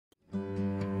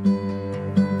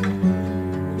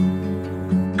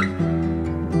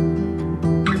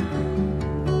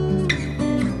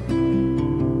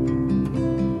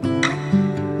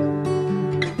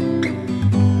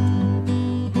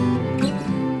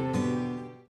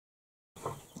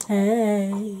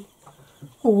Hey,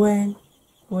 when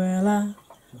will I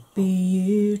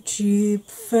be YouTube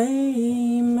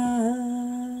famous?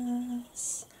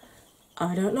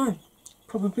 I don't know.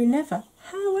 Probably never.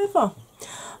 However,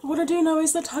 what I do know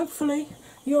is that hopefully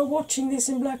you're watching this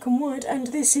in black and white, and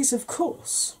this is, of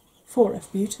course, 4F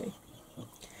Beauty.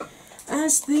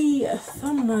 As the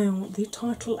thumbnail, the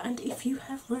title, and if you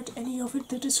have read any of it,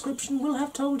 the description will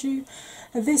have told you,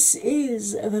 this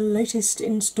is the latest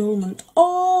instalment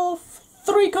of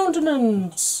Three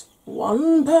Continents,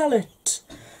 One Palette,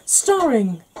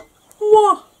 starring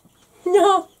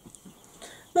the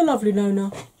lovely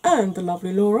Nona and the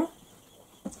lovely Laura.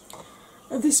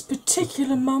 This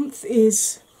particular month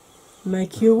is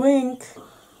Make You Wink,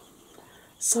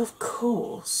 so of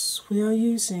course we are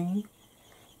using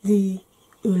the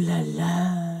Ooh La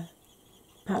La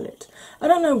palette. I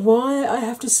don't know why I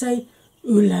have to say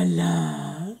Ooh La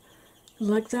La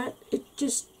like that.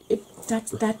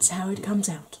 That's how it comes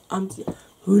out.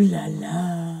 Ooh La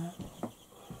La.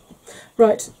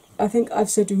 Right, I think I've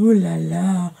said Ooh La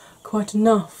La quite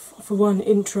enough for one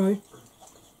intro.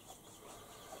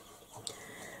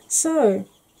 So,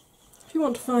 if you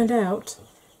want to find out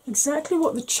exactly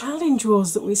what the challenge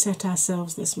was that we set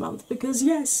ourselves this month, because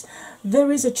yes,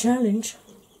 there is a challenge.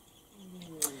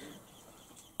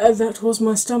 That was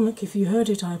my stomach. If you heard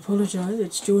it, I apologise.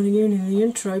 It's joining in the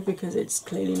intro because it's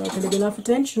clearly not getting enough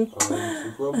attention.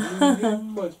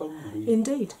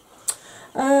 Indeed.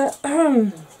 If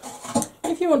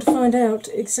you want to find out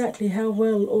exactly how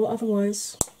well or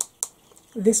otherwise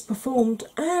this performed,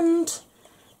 and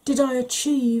did I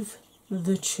achieve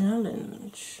the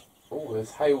challenge? Oh,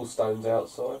 there's hailstones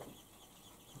outside.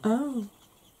 Oh,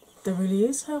 there really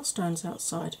is hailstones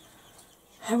outside.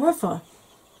 However,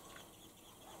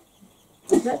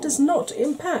 that does not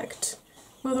impact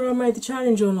whether I made the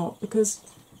challenge or not, because,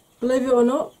 believe it or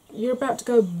not, you're about to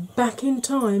go back in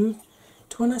time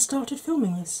to when I started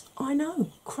filming this. I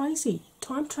know, crazy,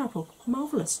 time travel,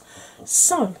 marvellous.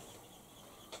 So,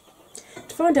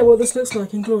 to find out what this looks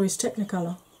like in glorious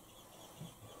Technicolor,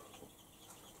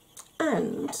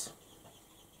 and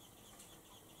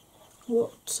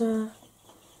what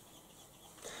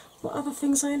other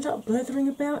things I end up blethering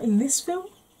about in this film,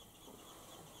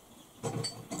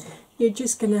 you're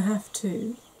just going to have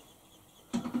to,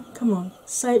 come on,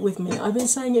 say it with me. I've been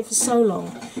saying it for so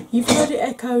long. You've heard it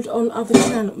echoed on other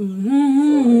channels.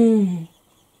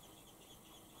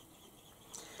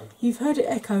 You've heard it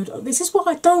echoed. This is why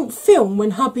I don't film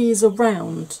when hubby is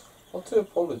around. I do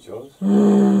apologise. I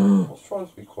was trying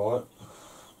to be quiet.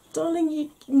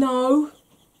 Darling, no.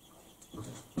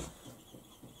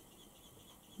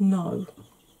 No.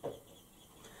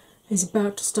 He's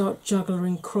about to start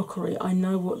juggling crockery. I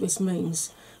know what this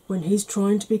means. When he's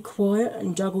trying to be quiet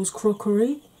and juggles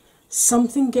crockery,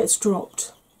 something gets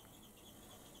dropped.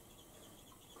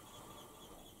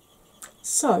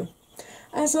 So,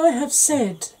 as I have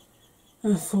said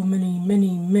for many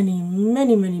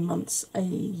months,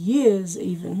 years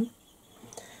even,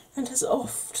 and has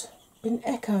oft been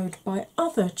echoed by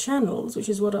other channels, which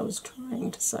is what I was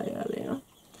trying to say earlier,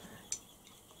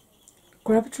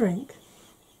 grab a drink,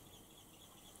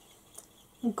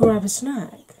 grab a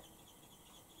snack,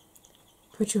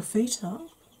 put your feet up,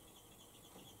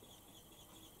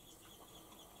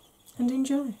 and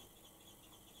enjoy.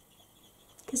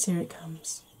 Because here it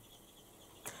comes.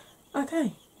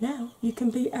 Okay, now you can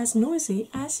be as noisy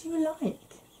as you like.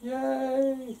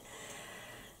 Yay!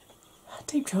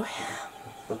 Deep joy.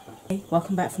 Hey,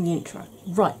 welcome back from the intro.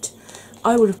 Right,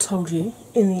 I would have told you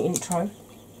in the intro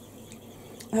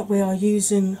that we are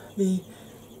using the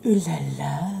Ooh La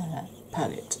La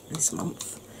palette this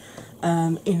month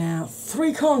in our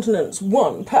Three Continents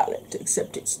One palette,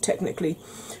 except it's technically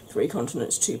Three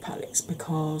Continents Two palettes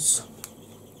because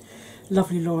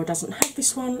lovely Laura doesn't have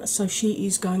this one, so she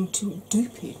is going to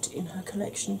dupe it in her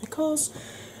collection because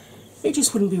it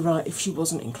just wouldn't be right if she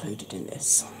wasn't included in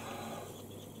this.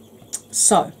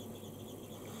 So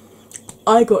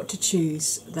I got to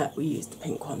choose that we used the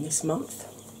pink one this month.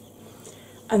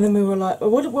 And then we were like,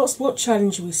 well, what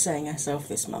challenge are we setting ourselves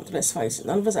this month? Let's face it,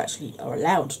 none of us actually are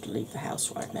allowed to leave the house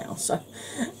right now, so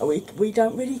we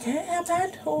don't really care how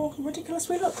bad or ridiculous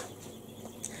we look.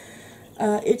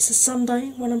 It's a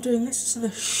Sunday when I'm doing this, so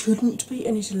there shouldn't be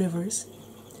any deliveries.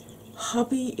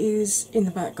 Hubby is in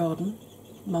the back garden,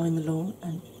 mowing the lawn,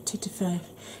 and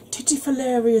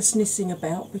titty-filariousnessing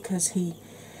about because he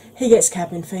gets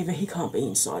cabin fever. He can't be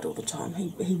inside all the time.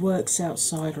 He works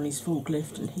outside on his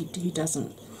forklift, and he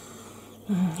doesn't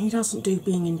do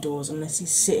being indoors unless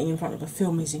he's sitting in front of a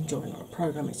film he's enjoying or a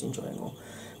program he's enjoying or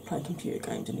playing computer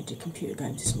games. And he did computer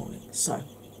games this morning. So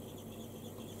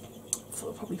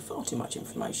probably far too much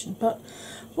information, but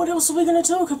what else are we going to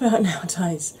talk about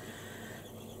nowadays?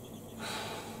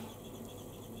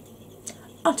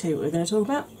 I'll tell you what we're going to talk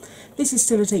about. This is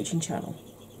still a teaching channel,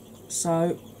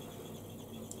 so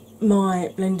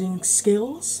my blending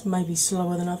skills may be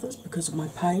slower than others because of my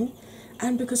pain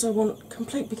and because I want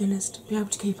complete beginners to be able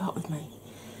to keep up with me.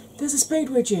 There's a speed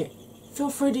widget, feel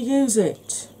free to use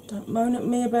it. Don't moan at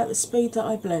me about the speed that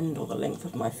I blend or the length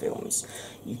of my films.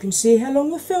 You can see how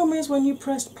long the film is when you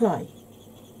press play.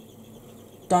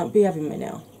 Don't be having me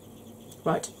now.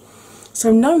 Right,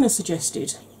 so Nona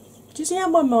suggested, do you see how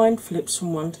my mind flips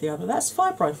from one to the other? That's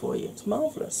fibro for you, it's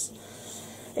marvellous.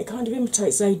 It kind of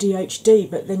imitates ADHD,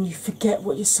 but then you forget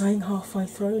what you're saying halfway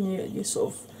through and you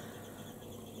sort of...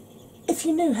 If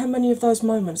you knew how many of those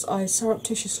moments I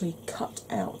surreptitiously cut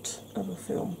out of a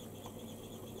film.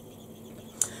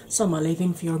 Some I leave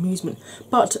in for your amusement.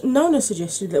 But Nona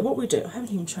suggested that what we do, I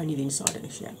haven't even shown you the inside of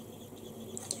this yet,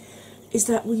 is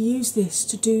that we use this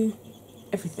to do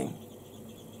everything.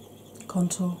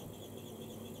 Contour,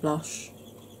 blush,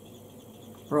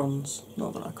 bronze.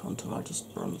 Not that I contour, I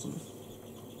just bronze them.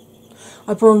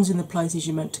 I bronze in the places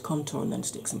you're meant to contour and then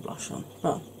stick some blush on.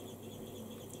 But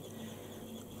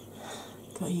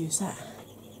gotta use that.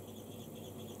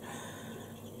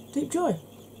 Deep joy.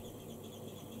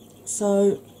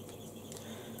 So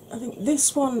I think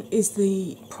this one is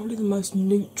probably the most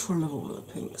neutral of all of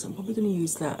the pinks. I'm probably going to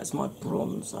use that as my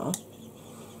bronzer.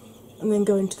 And then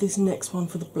go into this next one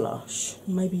for the blush.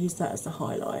 And maybe use that as the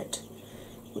highlight.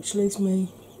 Which leaves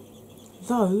me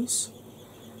those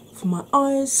for my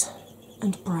eyes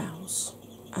and brows.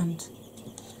 And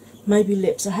maybe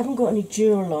lips. I haven't got any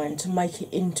Duraline to make it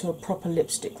into a proper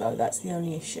lipstick though. That's the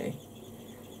only issue.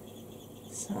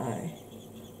 So,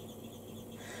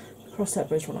 cross that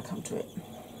bridge when I come to it.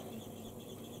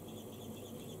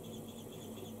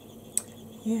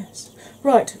 Yes.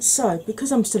 Right, so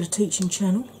because I'm still a teaching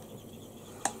channel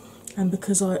and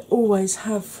because I always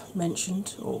have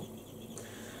mentioned, or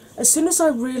as soon as I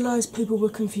realised people were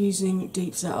confusing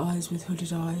deep set eyes with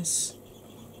hooded eyes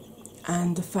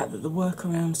and the fact that the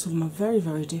workarounds for them are very,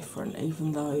 very different,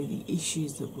 even though the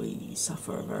issues that we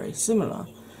suffer are very similar,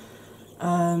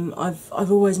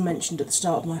 I've always mentioned at the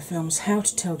start of my films how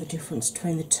to tell the difference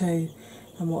between the two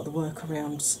and what the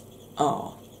workarounds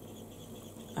are.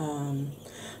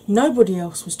 Nobody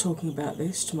else was talking about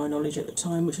this, to my knowledge, at the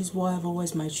time, which is why I've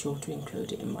always made sure to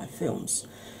include it in my films.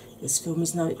 This film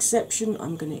is no exception.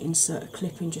 I'm going to insert a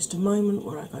clip in just a moment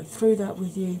where I go through that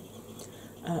with you.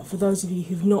 For those of you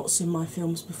who've not seen my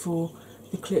films before,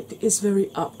 the clip is very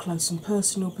up close and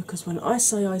personal because when I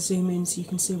say I zoom in so you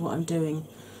can see what I'm doing,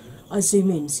 I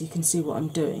zoom in so you can see what I'm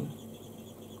doing.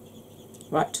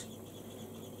 Right,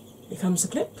 here comes the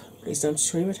clip. Please don't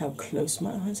scream at how close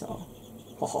my eyes are.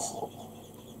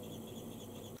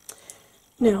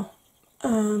 Now,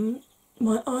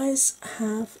 my eyes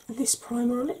have this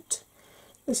primer on it.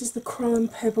 This is the Crow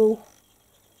 & Pebble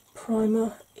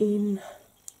primer in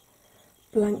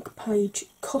blank page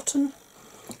cotton.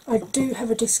 I do have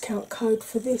a discount code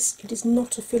for this. It is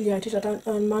not affiliated, I don't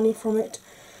earn money from it,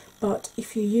 but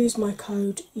if you use my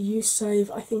code you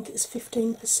save, I think it's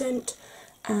 15%,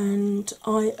 and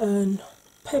I earn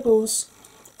pebbles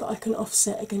that I can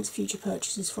offset against future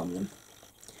purchases from them.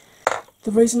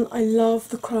 The reason I love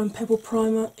the Crow & Pebble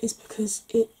primer is because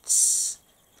it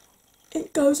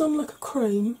goes on like a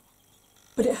cream,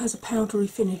 but it has a powdery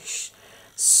finish.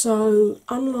 So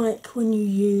unlike when you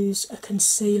use a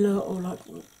concealer or like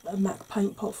a MAC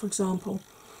paint pot, for example,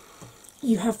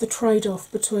 you have the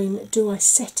trade-off between, do I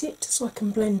set it so I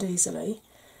can blend easily,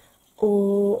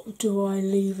 or do I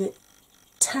leave it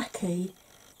tacky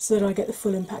so that I get the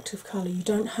full impact of colour? You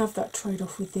don't have that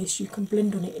trade-off with this. You can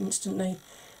blend on it instantly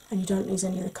and you don't lose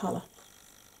any of the colour.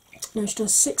 Now she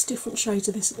does 6 different shades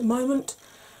of this at the moment.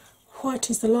 White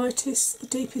is the lightest, the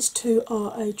deepest two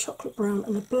are a chocolate brown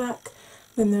and a black,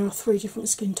 then there are 3 different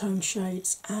skin tone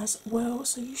shades as well,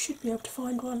 so you should be able to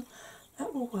find one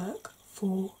that will work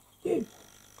for you.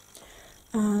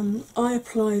 I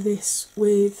apply this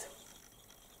with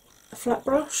a flat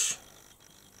brush,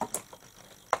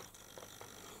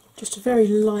 just a very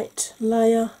light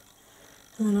layer,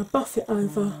 and then I buff it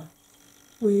over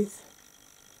with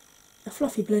a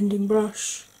fluffy blending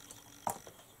brush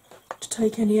to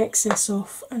take any excess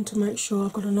off and to make sure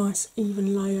I've got a nice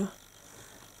even layer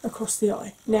across the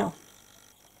eye. Now,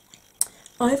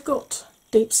 I've got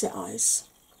deep set eyes,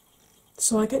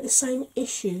 so I get the same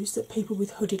issues that people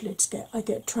with hooded lids get. I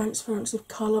get transference of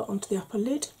colour onto the upper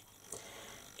lid.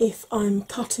 If I'm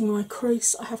cutting my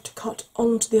crease, I have to cut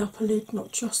onto the upper lid,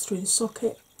 not just through the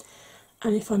socket.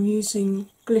 And if I'm using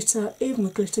glitter, even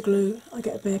with glitter glue, I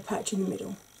get a bare patch in the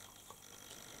middle.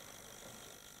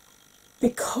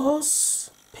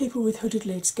 Because people with hooded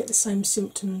lids get the same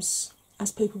symptoms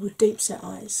as people with deep set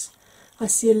eyes, I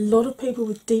see a lot of people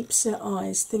with deep set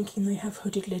eyes thinking they have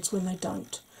hooded lids when they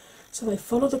don't. So they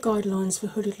follow the guidelines for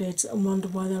hooded lids and wonder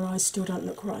why their eyes still don't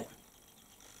look right.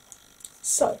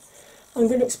 So, I'm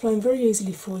going to explain very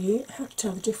easily for you how to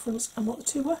tell the difference and what the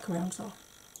two workarounds are.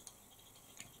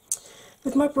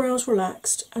 With my brows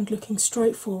relaxed and looking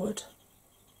straight forward,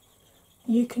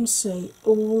 you can see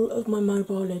all of my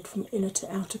mobile lid from inner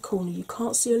to outer corner. You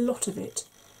can't see a lot of it,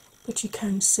 but you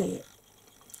can see it.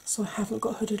 So I haven't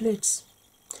got hooded lids.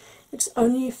 It's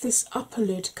only if this upper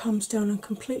lid comes down and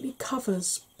completely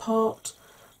covers part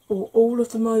or all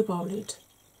of the mobile lid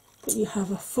that you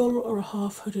have a full or a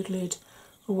half hooded lid,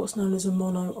 or what's known as a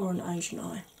mono or an Asian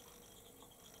eye.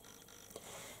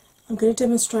 I'm going to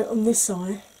demonstrate on this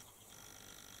eye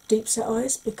deep set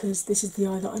eyes because this is the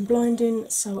eye that I'm blind in,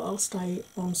 so I'll stay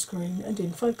on screen and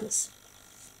in focus.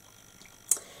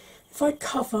 If I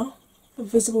cover the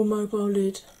visible mobile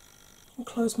lid and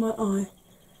close my eye,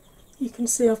 you can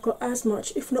see I've got as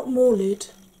much, if not more, lid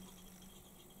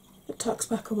that tucks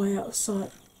back away out of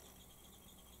sight.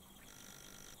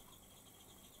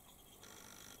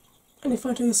 And if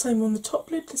I do the same on the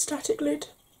top lid, the static lid,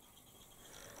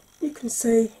 you can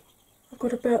see I've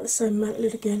got about the same amount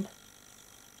lid again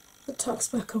that tucks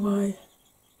back away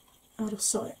out of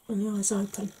sight when the eye's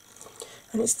open.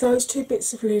 And it's those two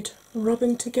bits of lid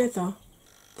rubbing together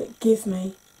that give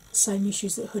me the same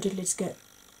issues that hooded lids get.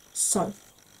 So,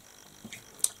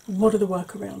 what are the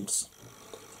workarounds?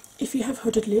 If you have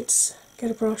hooded lids, get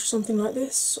a brush, something like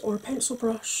this, or a pencil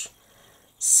brush,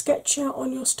 sketch out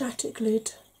on your static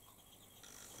lid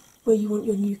where you want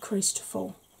your new crease to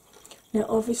fall. Now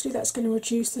obviously that's going to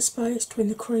reduce the space between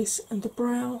the crease and the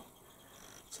brow,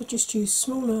 so just use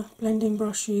smaller blending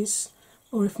brushes,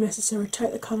 or if necessary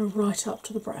take the colour right up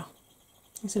to the brow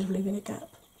instead of leaving a gap.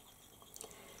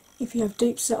 If you have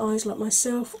deep set eyes like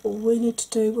myself, all we need to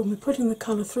do when we're putting the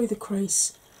colour through the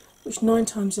crease, which 9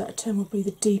 times out of 10 will be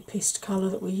the deepest colour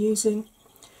that we're using,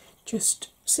 just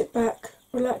sit back,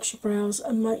 relax your brows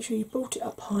and make sure you brought it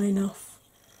up high enough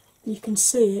that you can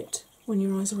see it when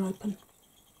your eyes are open.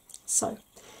 So,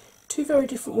 two very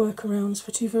different workarounds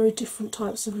for two very different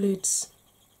types of lids,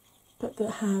 but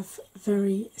that have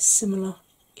very similar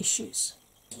issues.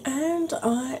 And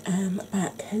I am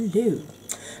back. Hello.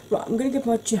 Right, I'm going to give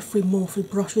my Jeffrey Morphy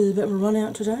brushes a bit of a run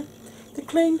out today. They're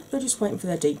clean, they're just waiting for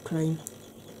their deep clean.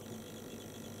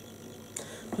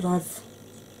 But I've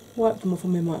wiped them off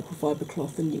on my microfiber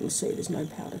cloth and you can see there's no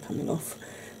powder coming off.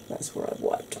 That's where I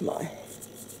wiped my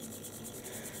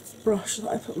brush that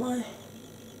I put my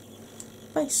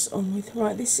base on with.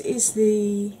 Right, this is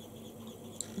the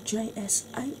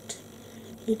JS8.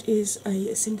 It is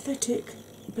a synthetic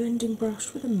blending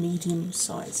brush with a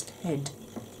medium-sized head.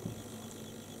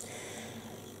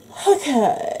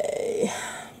 Okay.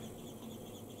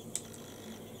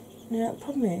 Now the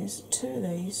problem is, two of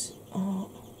these are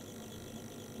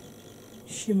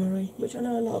shimmery, which I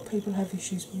know a lot of people have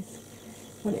issues with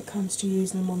when it comes to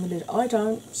using them on the lid. I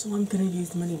don't, so I'm going to use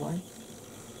them anyway.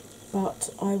 But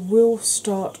I will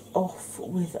start off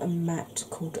with a matte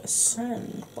called a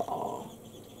Sandbar.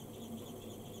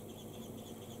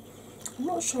 I'm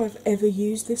not sure I've ever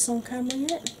used this on camera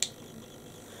yet.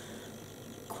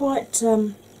 Quite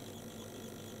a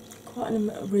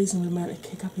reasonable amount of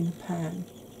kick up in the pan,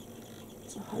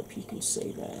 so I hope you can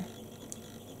see there.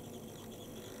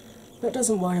 But it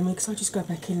doesn't worry me because I just go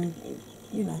back in and,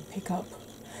 you know, pick up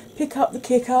the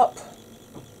kick up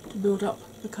to build up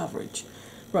the coverage.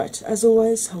 Right, as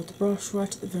always, hold the brush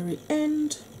right at the very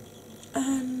end,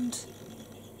 and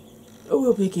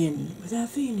we'll begin with our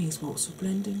Viennese waltz of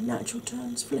blending. Natural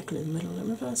turns, flicker in the middle, and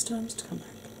reverse turns to come back.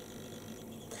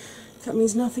 If that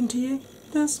means nothing to you,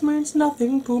 this means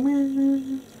nothing to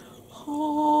me.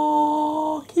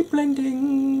 Oh, keep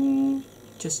blending.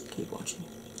 Just keep watching.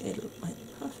 It'll make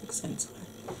perfect sense,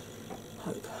 I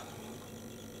hope.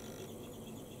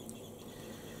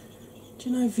 Do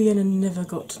you know Vienna never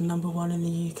got to #1 in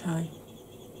the UK?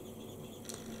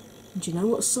 And do you know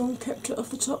what song kept it off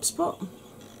the top spot?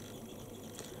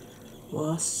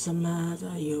 What's the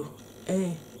matter, you?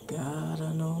 Eh, got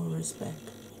no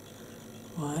respect.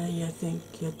 Why you think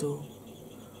you do?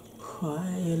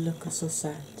 Why you look so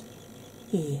sad?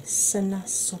 It's a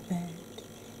nice so bad.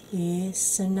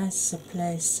 It's a nicer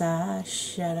place. I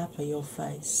shut up at your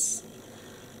face.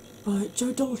 By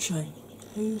Joe Dolce,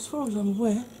 who, as far as I'm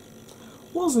aware,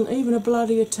 wasn't even a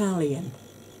bloody Italian.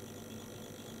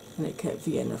 And it kept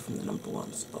Vienna from the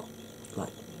 #1 spot.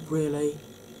 Like, really?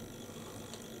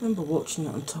 remember watching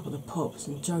it on Top of the Pops,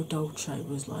 and Joe Dolce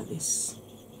was like this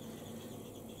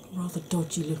rather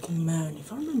dodgy looking man.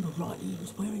 If I remember rightly, he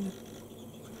was wearing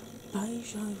a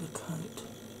beige overcoat,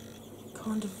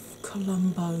 kind of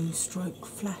Columbo stroke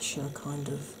flasher kind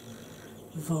of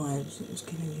vibes it was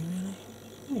giving you, really.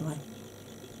 Anyway,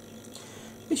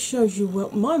 this shows you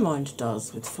what my mind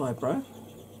does with fibro.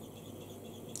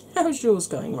 How's yours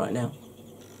going right now?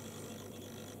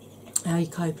 How are you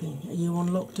coping? Are you on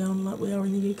lockdown like we are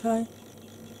in the UK?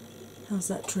 How's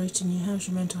that treating you? How's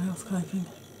your mental health coping?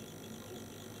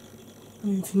 I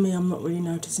mean, for me, I'm not really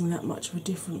noticing that much of a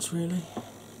difference, really.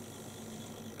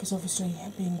 Because obviously,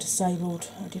 being disabled,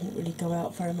 I didn't really go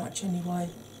out very much anyway.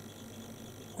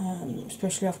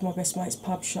 Especially after my best mate's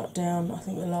pub shut down. I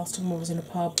think the last time I was in a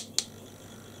pub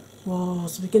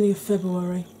was the beginning of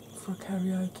February for a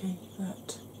karaoke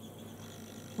that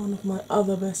one of my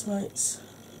other best mates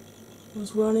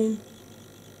was running.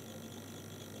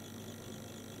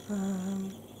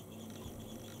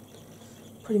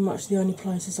 Pretty much the only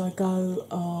places I go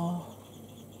are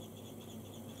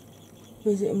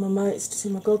visiting my mates to see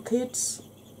my godkids,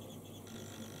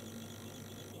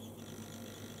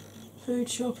 food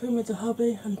shopping with the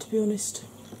hubby, and to be honest,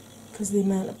 because of the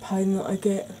amount of pain that I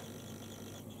get,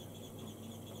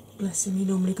 bless him, he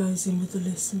normally goes in with the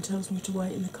list and tells me to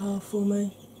wait in the car for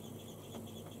me.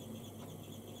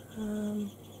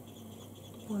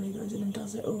 While he goes in and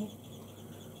does it all.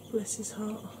 Bless his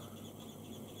heart.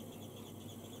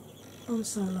 I'm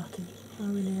so lucky, I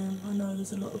really am. I know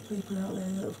there's a lot of people out there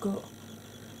that have got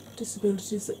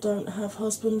disabilities that don't have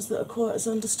husbands that are quite as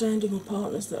understanding, or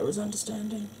partners that are as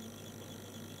understanding.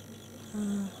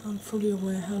 I'm fully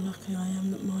aware how lucky I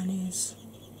am that mine is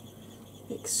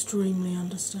extremely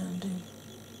understanding.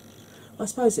 I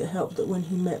suppose it helped that when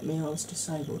he met me I was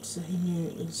disabled, so he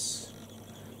knew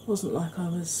wasn't like I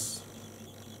was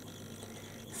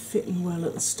fitting well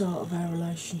at the start of our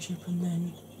relationship, and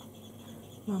then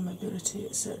my mobility,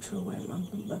 etc. went. My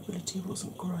mobility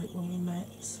wasn't great when we met,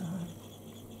 so.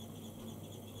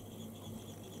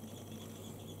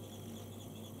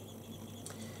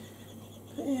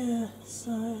 But yeah,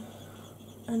 so,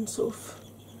 and sort of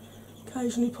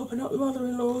occasionally popping up with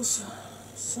mother-in-laws,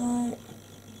 so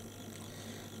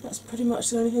that's pretty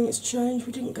much the only thing that's changed.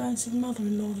 We didn't go and see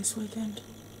mother-in-law this weekend.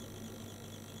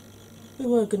 We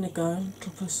were going to go and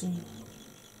drop her some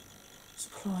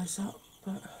supplies up,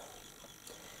 but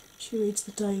she reads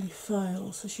the Daily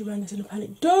Fail, so she rang us in a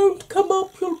panic. Don't come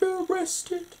up, you'll be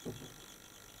arrested.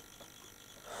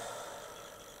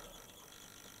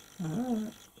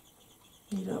 Alright.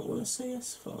 You don't want to see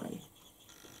us? Fine.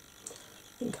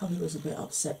 I think hubby was a bit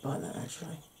upset by that,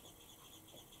 actually.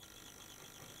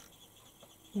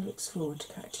 He looks forward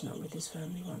to catching up with his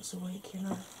family once a week, you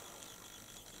know.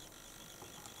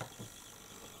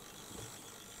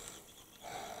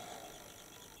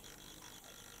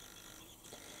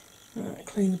 Right,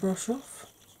 clean the brush off.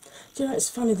 Do you know, it's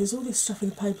funny, there's all this stuff in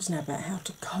the papers now about how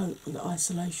to cope with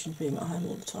isolation, being at home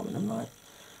all the time, and I'm like,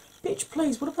 bitch,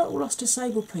 please, what about all us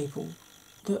disabled people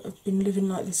that have been living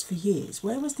like this for years?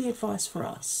 Where was the advice for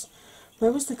us?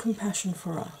 Where was the compassion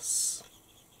for us?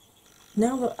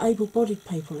 Now that able-bodied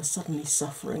people are suddenly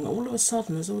suffering, all of a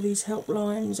sudden there's all these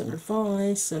helplines and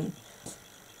advice, and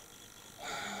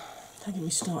don't get me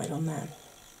started on that.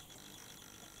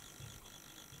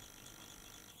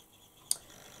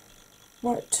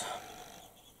 Right,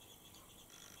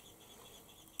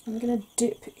 I'm going to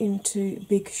dip into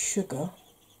Big Sugar,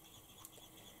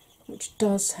 which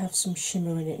does have some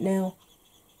shimmer in it. Now,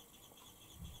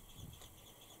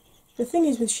 the thing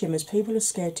is with shimmers, people are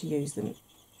scared to use them.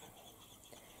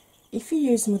 If you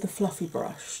use them with a fluffy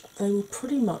brush, they will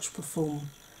pretty much perform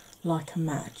like a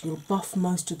matte. You'll buff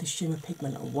most of the shimmer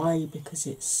pigment away because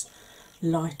it's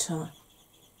lighter,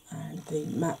 and the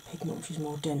matte pigment, which is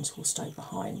more dense, will stay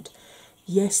behind.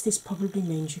 Yes, this probably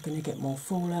means you're going to get more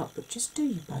fallout, but just do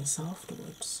your base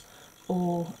afterwards.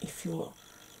 Or if you're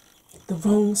the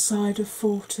wrong side of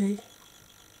 40,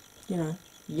 you know,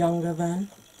 younger than,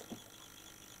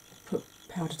 put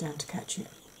powder down to catch it.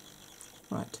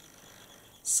 Right,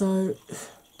 so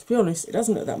to be honest, it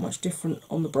doesn't look that much different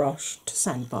on the brush to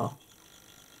Sandbar,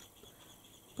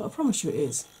 but I promise you it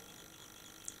is.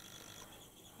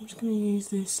 I'm just going to use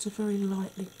this to very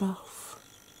lightly buff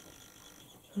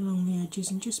along the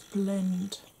edges and just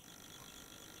blend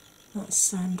that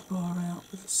Sandbar out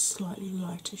with a slightly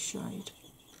lighter shade.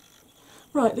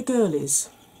 Right, the girlies.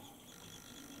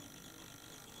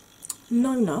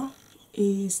 Nona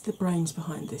is the brains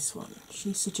behind this one.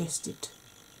 She suggested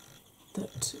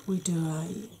that we do a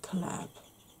collab,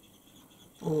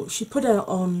 or she put out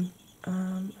on,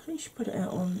 I think she put it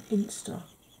out on Insta,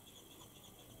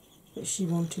 that she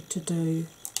wanted to do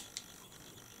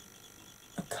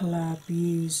a collab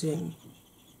using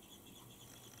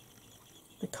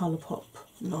the Colourpop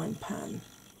 9-pan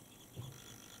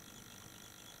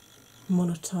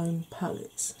monotone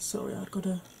palettes. Sorry, I've got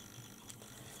a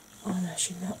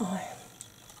eyelash in that eye.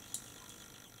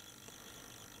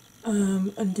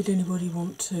 And did anybody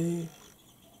want to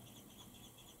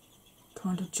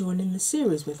kind of join in the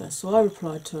series with us? So I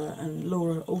replied to her, and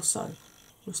Laura also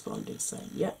responded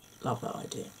saying, yep, love that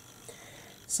idea.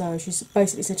 So she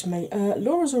basically said to me,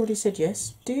 Laura's already said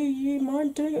yes, do you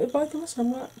mind doing it with both of us? And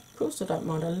I'm like, of course I don't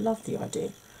mind, I love the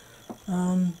idea.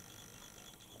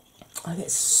 I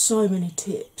get so many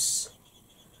tips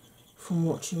from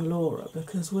watching Laura,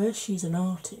 because where she's an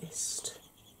artist,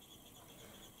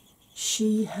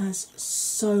 she has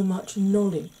so much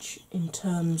knowledge in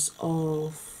terms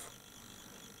of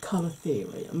colour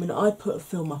theory. I mean, I put a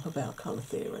film up about colour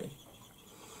theory,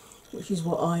 which is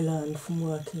what I learned from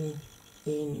working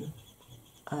in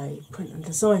a print and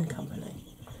design company.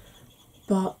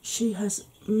 But she has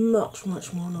much,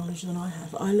 much more knowledge than I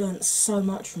have. I learnt so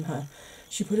much from her.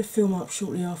 She put a film up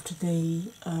shortly after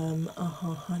the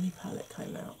Aha Honey palette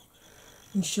came out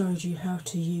and showed you how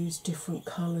to use different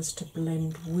colours to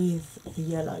blend with the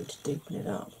yellow to deepen it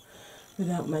up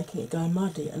without making it go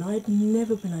muddy. And I had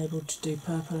never been able to do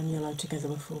purple and yellow together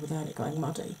before without it going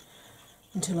muddy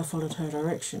until I followed her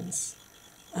directions.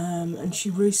 And she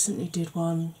recently did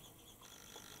one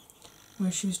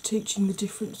where she was teaching the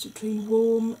difference between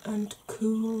warm and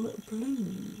cool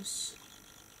blues,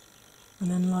 and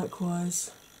then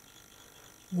likewise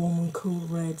warm and cool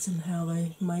reds and how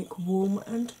they make warm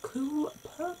and cool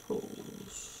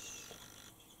purples.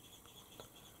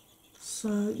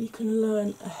 So you can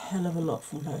learn a hell of a lot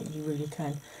from her, you really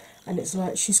can. And it's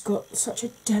like she's got such a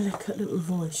delicate little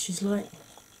voice. She's like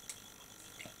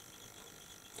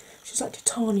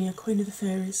Titania, Queen of the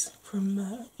Fairies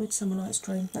from Midsummer Night's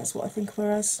Dream. That's what I think of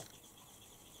her as.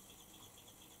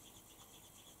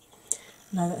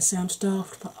 No, that sounds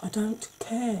daft, but I don't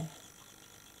care.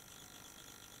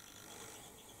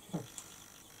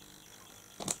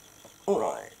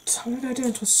 Alright, I'm going to go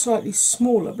down to a slightly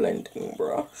smaller blending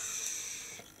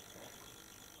brush.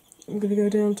 I'm going to go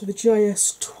down to the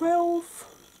JS12.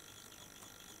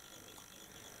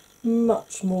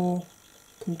 Much more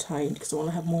contained because I want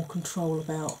to have more control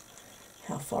about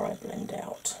how far I blend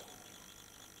out.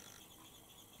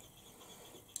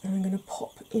 And I'm going to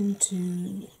pop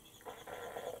into,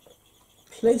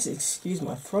 please excuse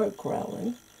my throat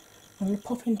growling, I'm going to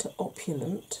pop into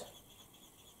Opulent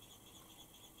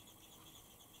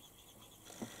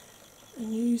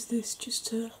and use this just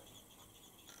to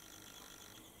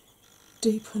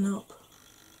deepen up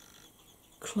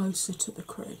closer to the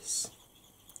crease.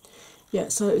 Yeah,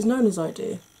 so it was Nona's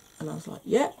idea, and I was like,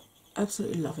 yeah,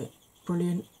 absolutely love it.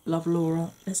 Brilliant, love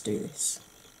Laura, let's do this.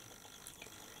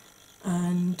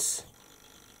 And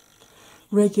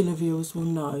regular viewers will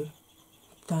know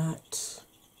that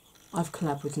I've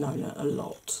collabed with Nona a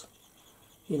lot.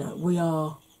 You know, we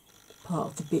are part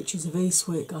of the Bitches of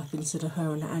Eastwick. I consider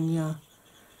her and Anya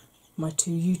my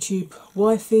two YouTube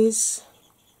wifeys.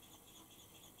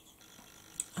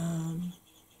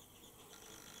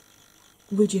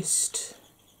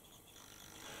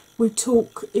 We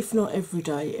talk, if not every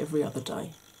day, every other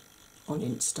day on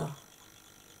Insta.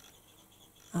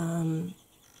 And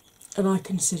I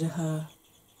consider her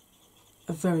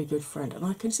a very good friend, and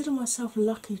I consider myself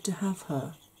lucky to have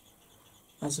her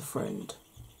as a friend.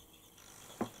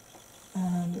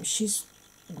 She's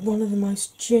one of the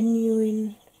most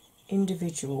genuine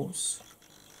individuals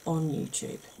on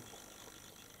YouTube.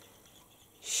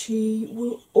 She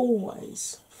will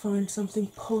always find something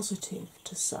positive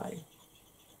to say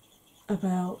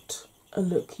about a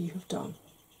look you have done.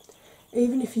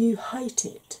 Even if you hate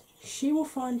it, she will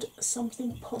find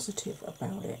something positive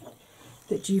about it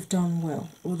that you've done well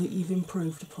or that you've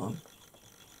improved upon.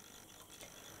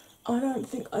 I don't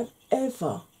think I've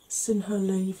ever seen her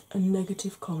leave a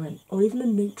negative comment or even a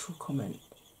neutral comment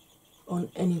on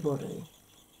anybody.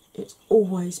 It's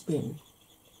always been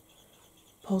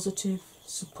positive,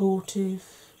 supportive.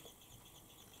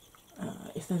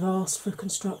 If they've asked for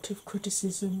constructive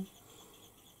criticism,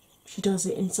 she does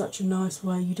it in such a nice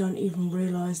way you don't even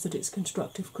realise that it's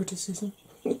constructive criticism.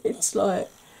 It's like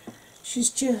she's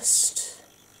just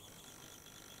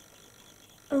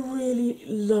a really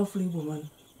lovely woman.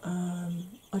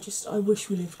 I wish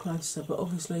we lived closer, but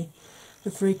obviously the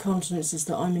three continents is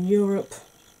that I'm in Europe,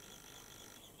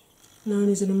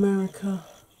 Nona's in America,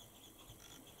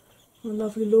 my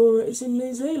lovely Laura is in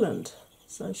New Zealand.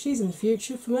 So she's in the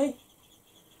future for me.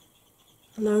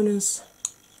 Nona's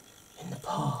in the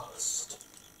past.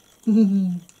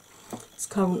 It's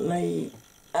currently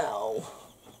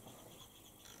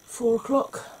 4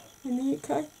 o'clock in the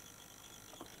UK.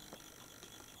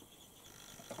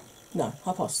 No,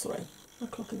 3:30. My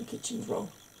clock in the kitchen's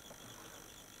wrong.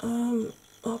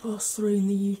 3:30 in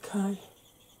the UK.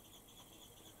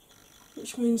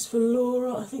 Which means for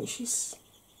Laura, I think she's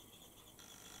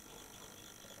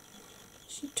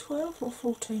 12 or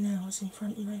 14 hours in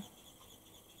front of me.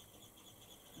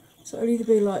 So it'll either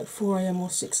be like 4 AM or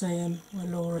 6 AM where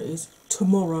Laura is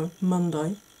tomorrow,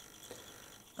 Monday.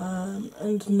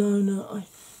 And Nona, I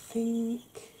think,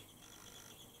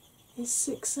 is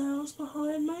 6 hours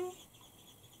behind me.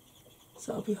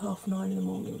 So it'll be 9:30 in the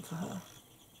morning for her.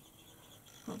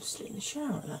 I'm just in the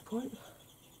shower at that point.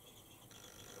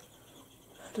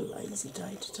 Had a lazy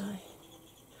day today.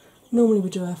 Normally we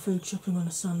do our food shopping on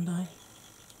a Sunday.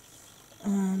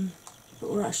 But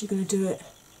we're actually going to do it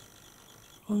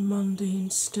on Monday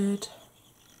instead.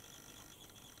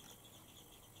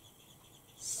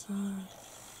 So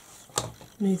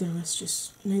neither of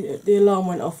us the alarm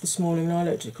went off this morning and I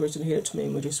looked at Chris and he looked at me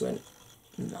and we just went,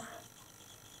 nah.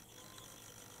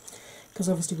 Because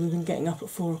obviously we've been getting up at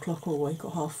 4 o'clock all week,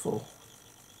 or 4:30.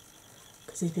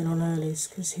 Because he's been on earlies,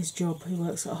 because his job, he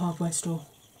works at a hardware store.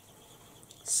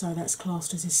 So that's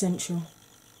classed as essential.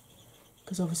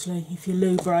 Because obviously if your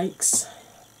loo breaks,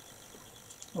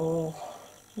 or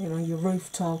your roof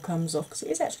tile comes off, because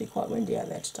it is actually quite windy out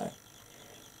there today,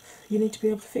 you need to be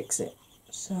able to fix it.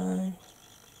 So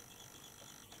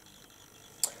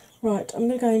right, I'm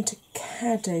going to go into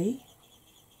Caddy.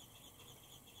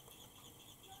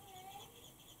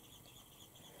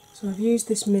 So I've used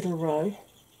this middle row,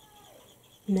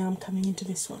 now I'm coming into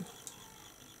this one.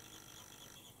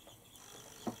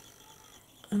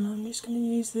 And I'm just going to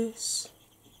use this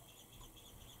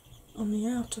on the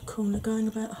outer corner, going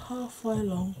about halfway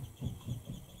along.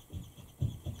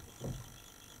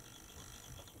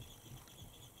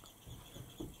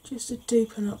 Just to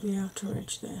deepen up the outer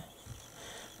edge there.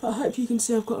 But I hope you can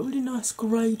see I've got a really nice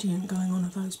gradient going on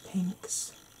of those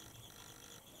pinks,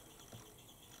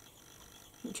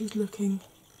 which is looking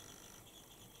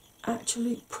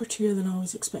actually prettier than I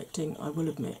was expecting, I will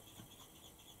admit.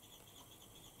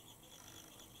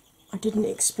 I didn't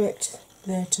expect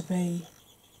there to be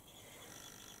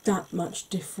that much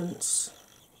difference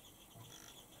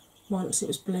once it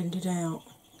was blended out,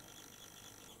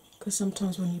 because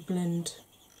sometimes when you blend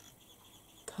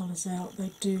colours out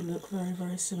they do look very,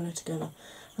 very similar together.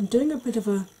 I'm doing a bit of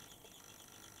a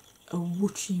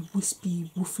whoochy, wispy,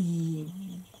 woofy,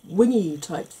 wingy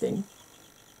type thing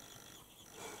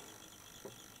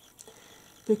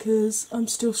because I'm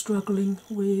still struggling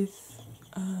with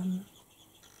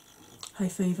hay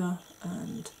fever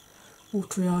and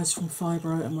watery eyes from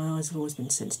fibro, and my eyes have always been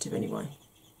sensitive anyway.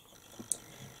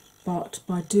 But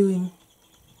by doing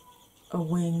a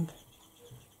wing,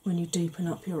 when you deepen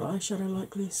up your eyeshadow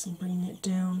like this and bringing it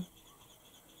down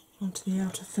onto the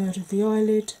outer third of the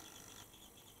eyelid,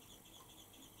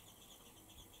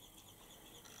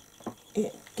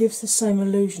 it gives the same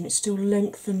illusion. It still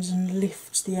lengthens and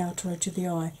lifts the outer edge of the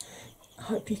eye. I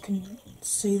hope you can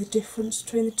see the difference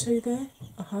between the two there.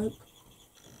 I hope.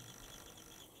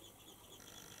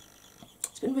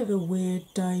 It's been a bit of a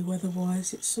weird day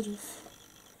weather-wise. It's sort of,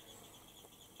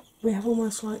 we have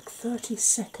almost like 30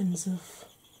 seconds of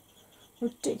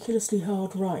ridiculously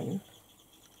hard rain,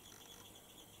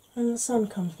 and the sun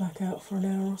comes back out for an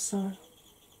hour or so,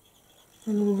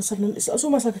 and all of a sudden it's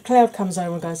almost like a cloud comes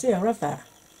over and goes, "Yeah, I'll have that,"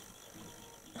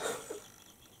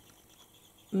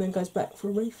 and then goes back for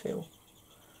a refill.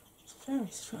 It's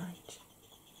very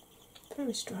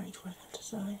strange weather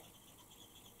today.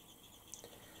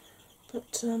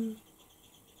 But I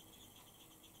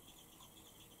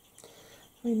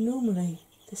mean, normally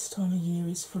this time of year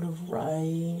is full of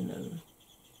rain and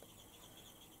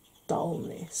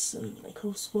dullness, and of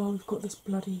course while we've got this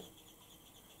bloody,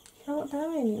 you can't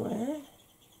go anywhere,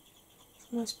 it's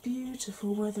the most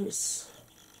beautiful weather. It's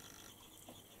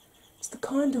the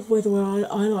kind of weather where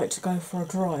I like to go for a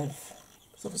drive,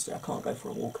 because obviously I can't go for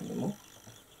a walk anymore,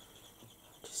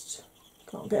 I just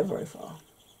can't get very far.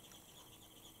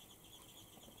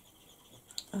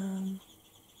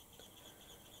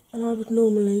 And I would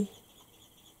normally,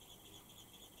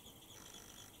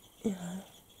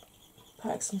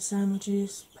 pack some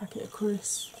sandwiches, packet of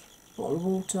crisps, bottle of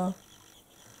water,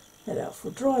 head out for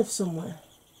a drive somewhere.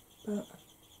 But,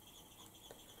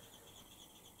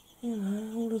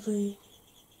 all of the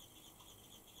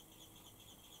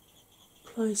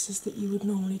places that you would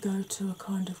normally go to are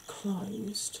kind of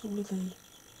closed.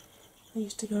 I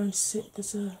used to go and sit,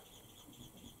 there's a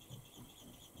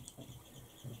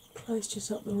place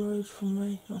just up the road from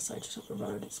me. I say just up the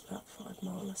road, it's about 5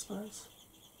 miles, I suppose.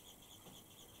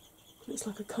 But it's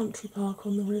like a country park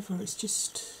on the river. It's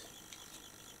just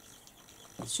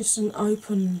an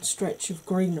open stretch of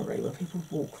greenery where people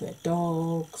walk their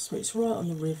dogs. But it's right on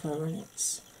the river, and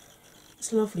it's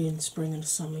lovely in spring and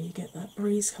summer. You get that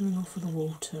breeze coming off of the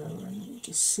water, and you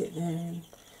just sit there. And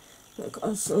look,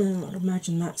 I'd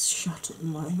imagine that's shut at the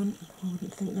moment. I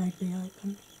wouldn't think they'd be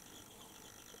open.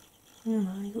 You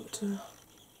know, you've got to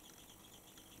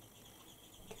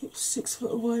keep 6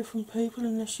 foot away from people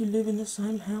unless you live in the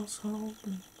same household,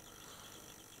 and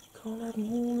can't have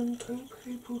more than 2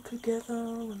 people together,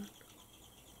 and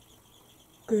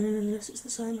again, unless it's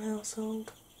the same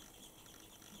household.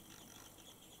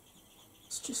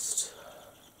 It's just,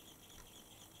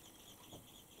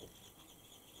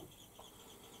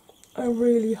 I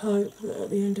really hope that at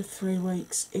the end of 3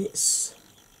 weeks it's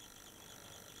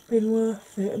been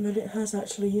worth it, and that it has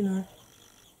actually, you know,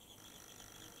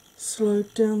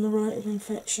 slowed down the rate of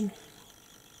infection.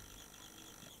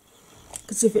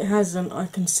 Because if it hasn't, I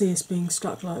can see us being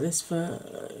stuck like this for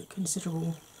a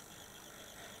considerable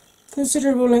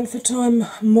length of time,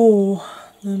 more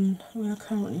than we are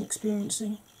currently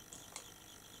experiencing.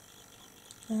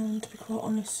 And to be quite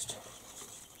honest,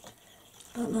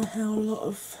 I don't know how a lot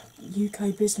of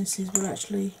UK businesses will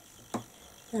actually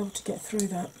be able to get through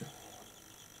that.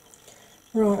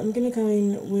 Right, I'm going to go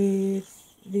in with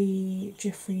the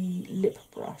Jeffrey lip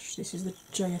brush. This is the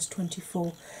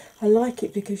JS24. I like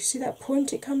it because you see that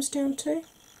point it comes down to?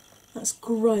 That's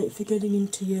great for getting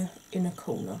into your inner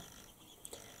corner.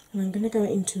 And I'm going to go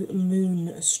into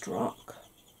Moonstruck,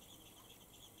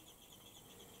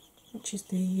 which is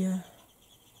the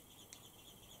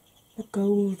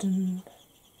golden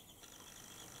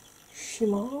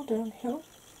shimmer down here,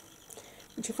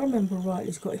 which, if I remember rightly,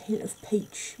 has got a hint of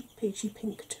peachy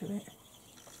pink to it.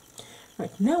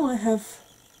 Right, now I have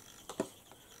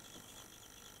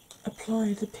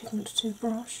applied the pigment to the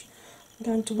brush, I'm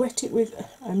going to wet it with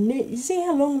you see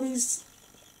how long these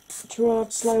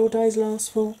Gerard Slayer days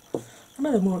last for? I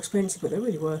know they're more expensive, but they're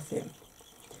really worth it.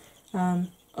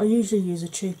 I usually use a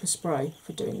cheaper spray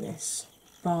for doing this,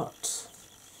 but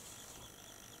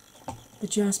the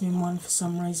jasmine one for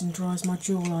some reason dries my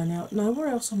jawline out. Nowhere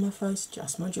else on my face,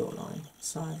 just my jawline.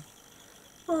 So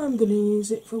I'm going to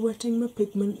use it for wetting my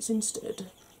pigments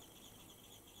instead.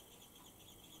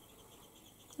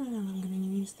 And I'm going to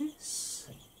use this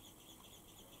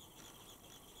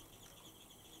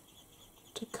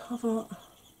to cover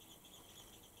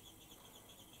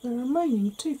the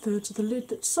remaining 2/3 of the lid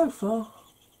that so far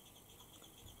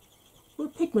were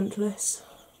pigmentless.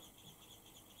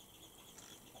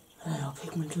 They are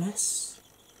pigmentless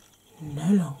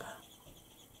no longer.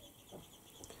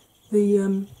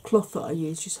 The cloth that I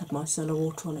used just had micellar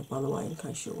water on it, by the way, in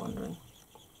case you're wondering,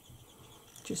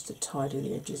 just to tidy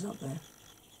the edges up there.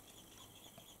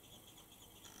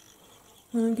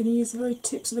 And I'm going to use the very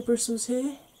tips of the bristles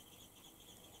here,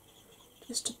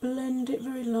 just to blend it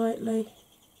very lightly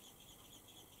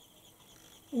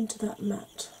into that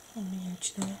matte on the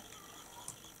edge there.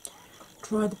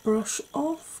 Dry the brush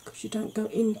off, because you don't go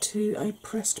into a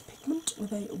pressed pigment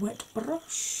with a wet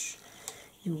brush.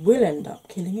 You will end up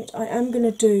killing it. I've been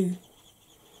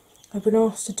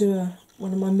asked to do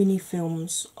one of my mini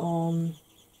films on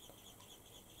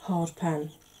hard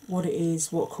pan, what it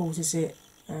is, what causes it,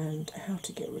 and how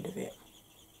to get rid of it.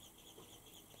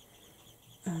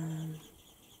 And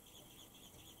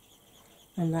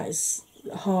that is,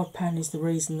 hard pan is the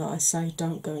reason that I say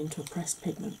don't go into a pressed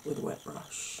pigment with a wet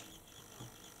brush,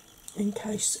 in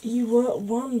case you were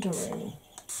wondering.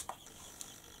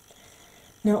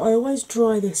 Now, I always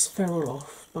dry this ferrule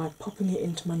off by popping it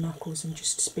into my knuckles and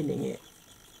just spinning it,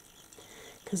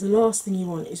 because the last thing you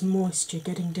want is moisture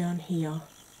getting down here,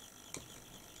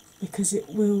 because it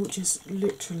will just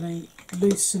literally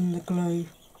loosen the glue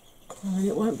and then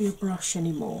it won't be a brush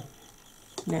anymore.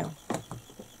 Now,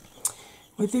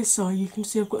 with this eye, you can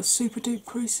see I've got a super deep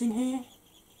creasing here,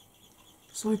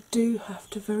 so I do have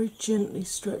to very gently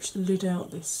stretch the lid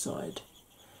out this side,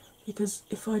 because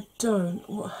if I don't,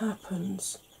 what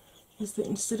happens is that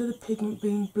instead of the pigment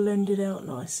being blended out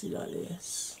nicely like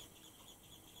this,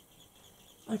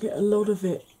 I get a lot of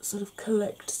it sort of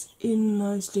collects in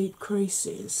those deep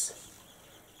creases,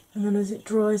 and then as it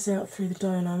dries out through the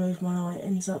day and I move my eye,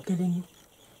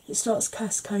 it starts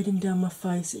cascading down my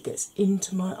face, it gets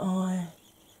into my eye.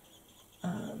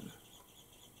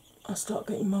 I start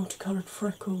getting multicoloured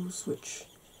freckles, which,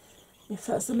 if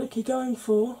that's the look you're going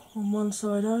for on one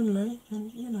side only,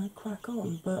 then, you know, crack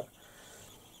on. But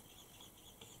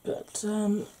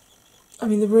I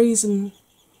mean, the reason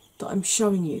that I'm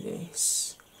showing you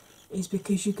this is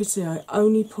because you could see I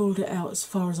only pulled it out as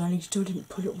far as I needed to. I didn't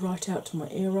pull it right out to my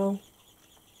ear roll.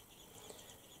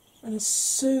 And as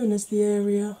soon as the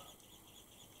area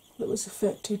that was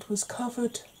affected was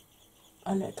covered,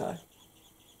 I let go.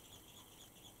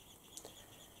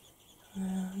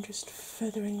 I'm just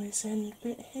feathering this end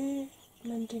bit here,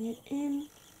 blending it in.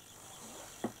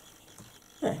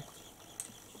 There.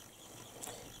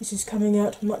 This is coming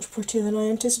out much prettier than I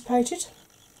anticipated,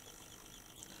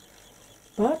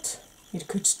 but it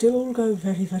could still go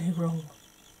very, very wrong.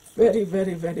 Very,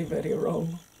 very, very, very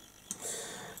wrong.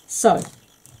 So,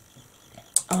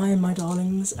 I, my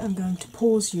darlings, am going to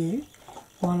pause you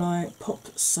while I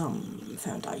pop some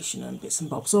foundation and bits and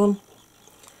bobs on,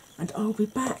 and I'll be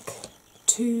back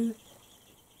to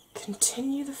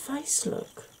continue the face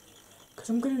look, because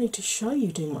I'm going to need to show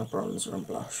you doing my bronzer and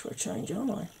blush for a change,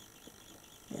 aren't I?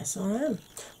 Yes, I am.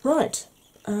 Right,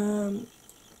 I'm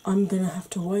going to have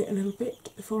to wait a little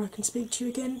bit before I can speak to you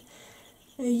again.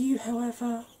 You,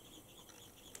 however,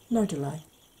 no delay.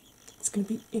 It's going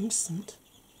to be instant.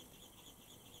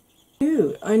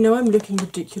 Ooh, I know I'm looking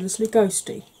ridiculously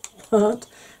ghosty, but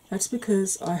that's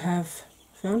because I have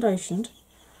foundationed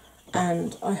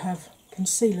and I have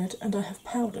concealered and I have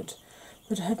powdered,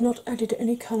 but I have not added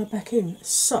any colour back in.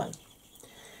 So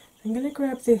I'm going to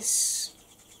grab this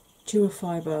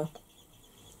Duofiber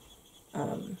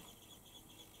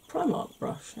Primark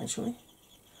brush, actually,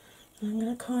 and I'm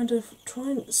going to kind of try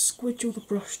and squidgle the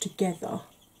brush together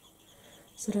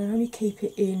so that I only keep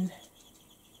it in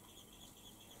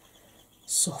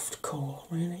soft core,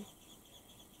 really.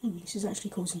 This is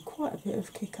actually causing quite a bit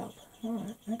of kick up.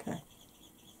 Alright, okay.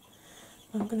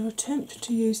 I'm going to attempt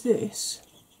to use this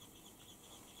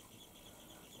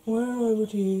where I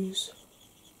would use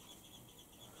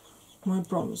my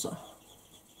bronzer.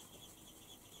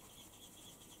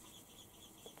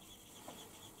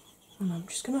 And I'm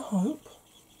just going to hope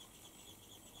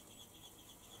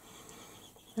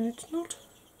that it's not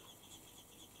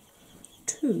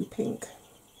too pink.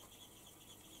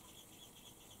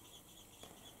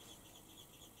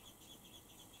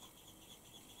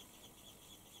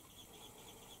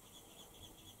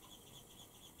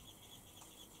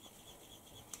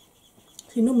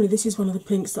 See, normally this is one of the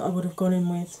pinks that I would have gone in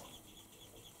with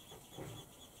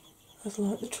as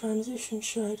like the transition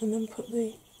shade, and then put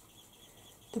the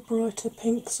brighter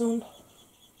pinks on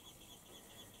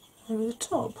over the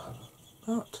top.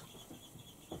 But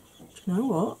do you know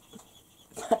what?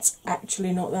 That's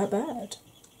actually not that bad.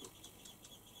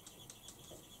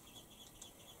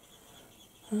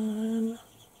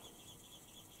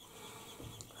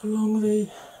 Along the,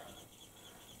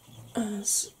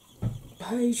 as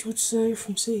Paige would say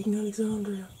from Seeking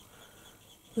Alexandria,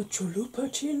 the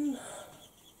chalupa chin.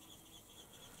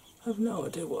 I have no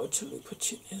idea what a chalupa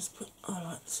chin is, but I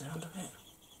like the sound of it.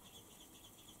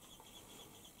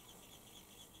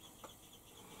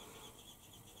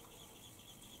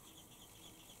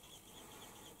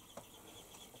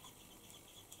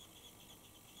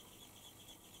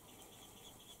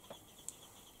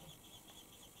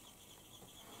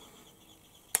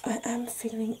 I am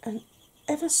feeling an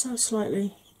ever so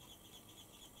slightly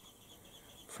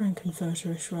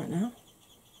Frankenfurterish right now,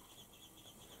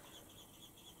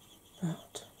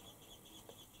 but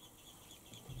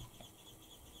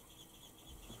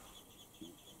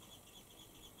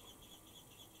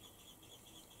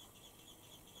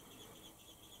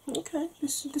okay,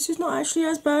 this is not actually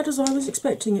as bad as I was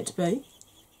expecting it to be.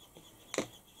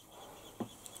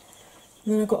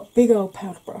 And then I've got a big old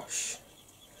powder brush.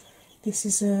 This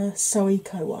is a So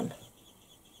Eco one.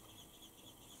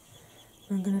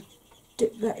 I'm going to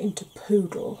dip that into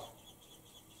Poodle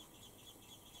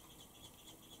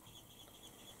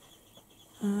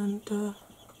and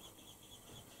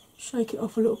shake it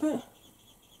off a little bit,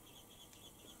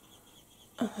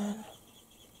 and then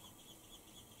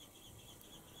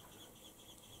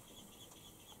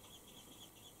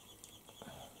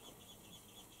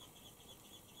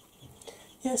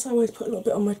yes, I always put a little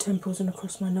bit on my temples and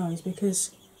across my nose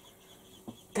because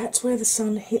that's where the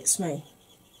sun hits me.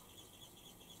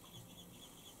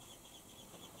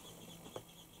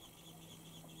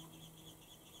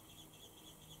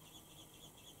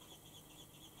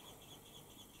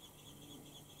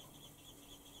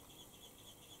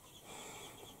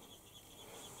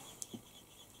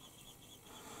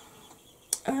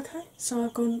 Okay, so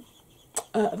I've gone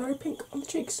very pink on the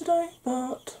cheeks today,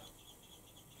 but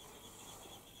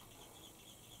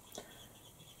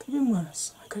could have been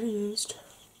worse. I could have used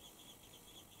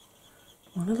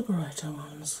one of the brighter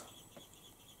ones.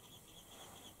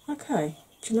 Okay,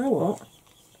 do you know what?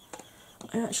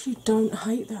 I actually don't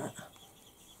hate that.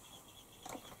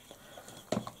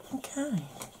 Okay. Okay.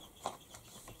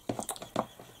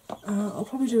 I'll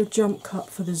probably do a jump cut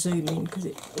for the zoom in because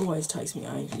it always takes me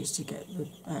ages to get the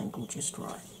angle just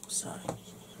right. So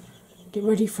get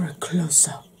ready for a close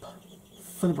up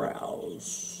for the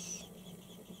brows.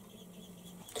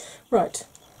 Right,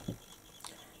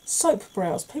 soap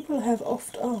brows. People have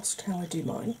oft asked how I do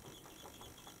mine.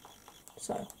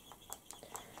 So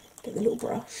get the little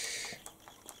brush,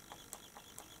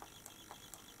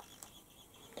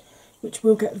 which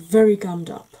will get very gummed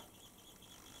up,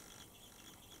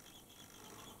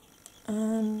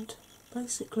 and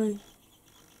basically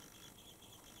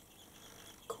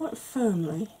quite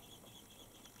firmly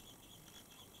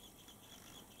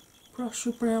brush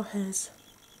your brow hairs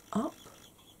up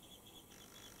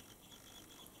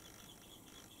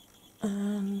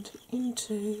and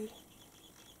into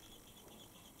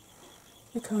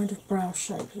the kind of brow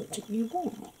shape that you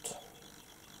want.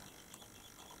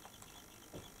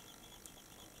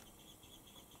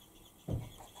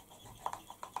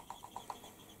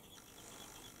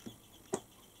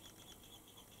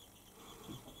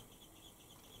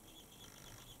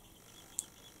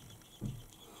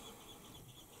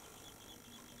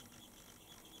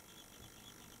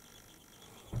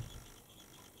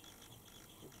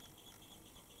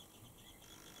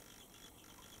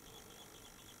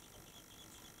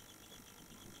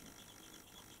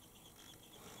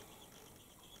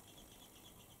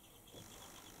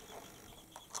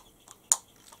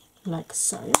 Like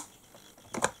so,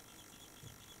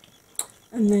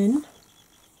 and then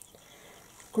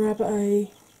grab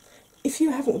if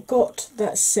you haven't got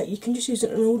that set, you can just use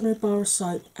an ordinary bar of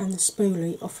soap and the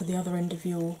spoolie off of the other end of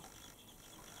your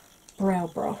brow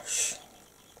brush.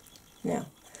 Now,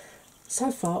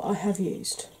 so far I have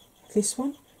used this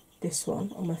one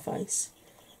on my face,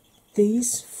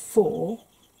 these 5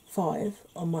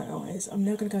 on my eyes. I'm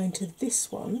now going to go into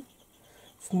this one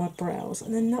for my brows,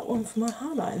 and then that one for my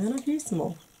highlight, and then I've used them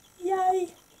all.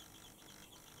 Yay!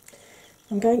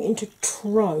 I'm going into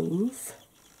Trove.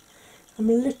 I'm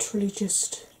literally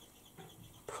just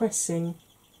pressing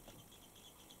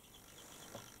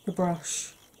the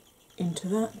brush into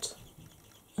that,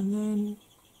 and then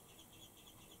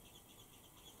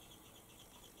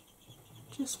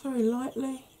just very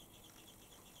lightly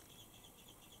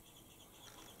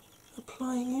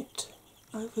applying it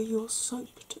over your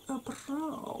soaped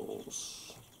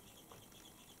brows.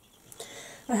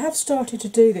 I have started to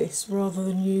do this rather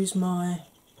than use my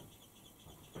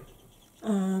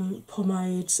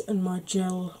pomades and my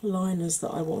gel liners that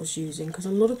I was using, because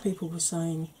a lot of people were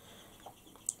saying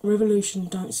Revolution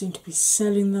don't seem to be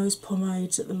selling those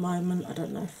pomades at the moment. I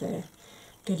don't know if they're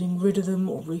getting rid of them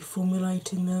or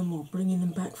reformulating them or bringing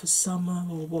them back for summer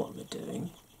or what they're doing.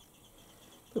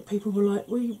 But people were like,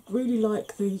 we really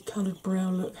like the coloured brow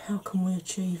look, how can we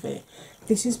achieve it?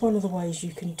 This is one of the ways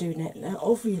you can do that. Now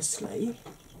obviously,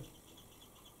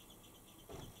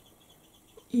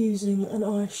 using an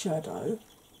eyeshadow,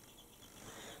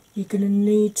 you're going to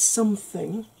need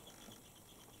something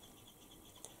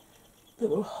that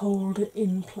will hold it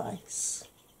in place.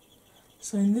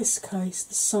 So in this case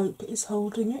the soap is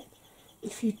holding it.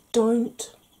 If you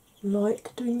don't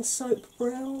like doing the soap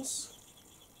brows,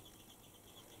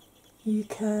 you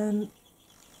can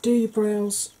do your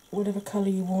brows whatever colour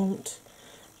you want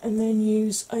and then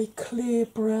use a clear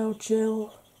brow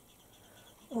gel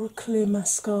or a clear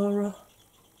mascara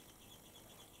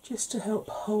just to help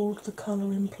hold the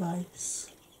colour in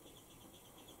place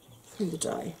through the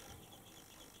day.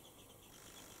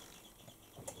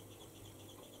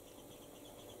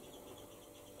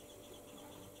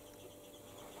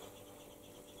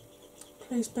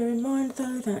 Please bear in mind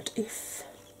though that if,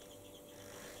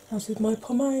 as with my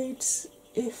pomades,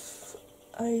 if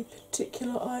a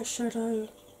particular eyeshadow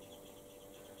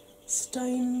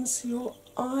stains your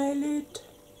eyelid,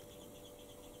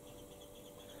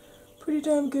 pretty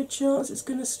damn good chance it's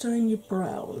going to stain your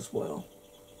brow as well.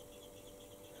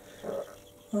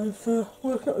 I've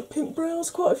woken up with pink brows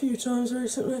quite a few times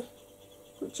recently,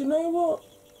 but you know what?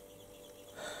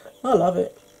 I love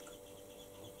it.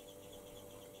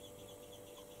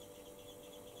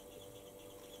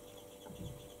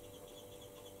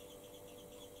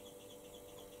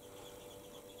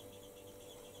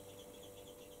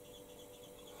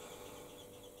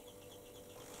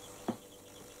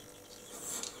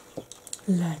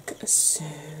 Like so.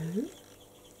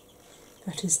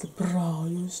 That is the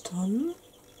brows done.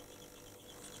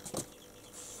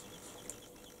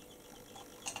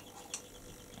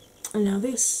 And now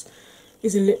this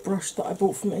is a lip brush that I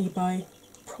bought from eBay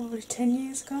probably 10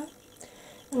 years ago.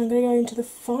 And I'm going to go into the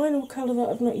final colour that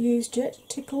I've not used yet,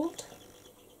 Tickled.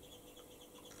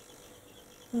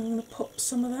 I'm going to pop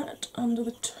some of that under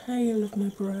the tail of my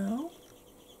brow.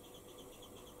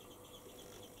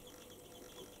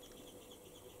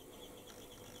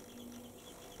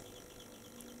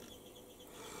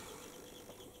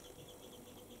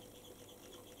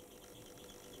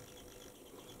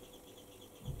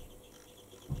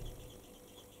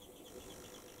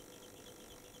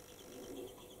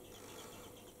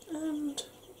 And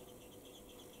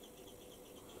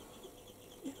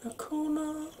in the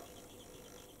corner.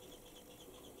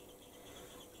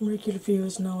 Regular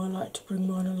viewers know I like to bring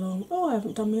mine along. Oh, I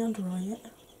haven't done my under eye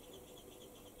yet.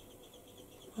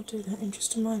 I'll do that in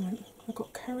just a moment. I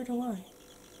got carried away.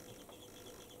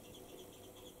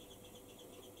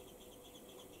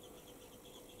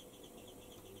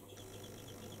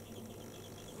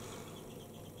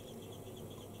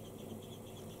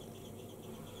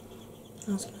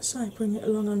 I was going to say, bring it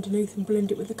along underneath and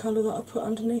blend it with the colour that I put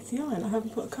underneath the eye, and I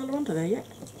haven't put a colour under there yet.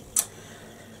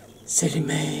 Silly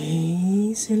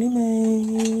me, silly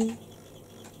me.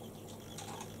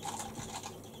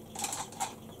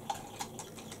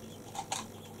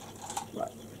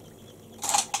 Right.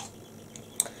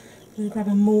 I'm going to grab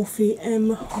a Morphe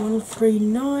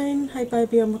M139. Hey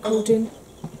baby, I'm recording.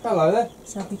 Hello there.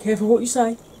 So be careful what you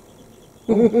say.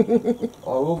 I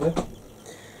will be.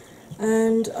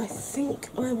 And I think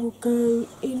I will go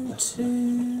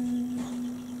into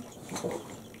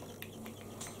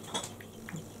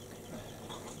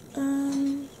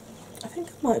I think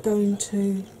I might go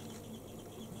into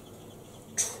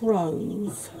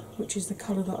Trove, which is the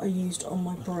colour that I used on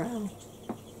my brow.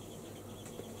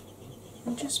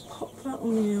 And just pop that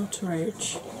on the outer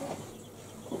edge.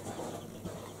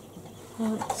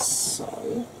 Like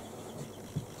so.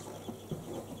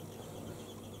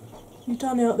 You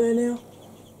done out there now?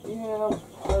 Yeah, I've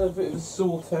had a bit of a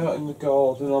sort out in the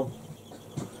garden.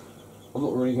 I'm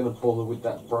not really going to bother with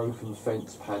that broken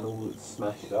fence panel that's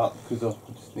smashed up because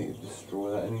I just need to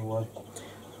destroy that anyway.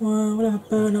 Well, we'll have a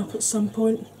burn up at some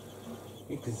point.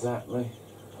 Exactly.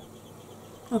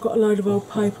 I've got a load of old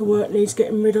paperwork needs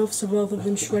getting rid of, so rather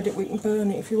than shred it, we can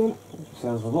burn it if you want.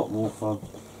 Sounds a lot more fun.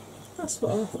 That's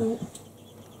what I thought.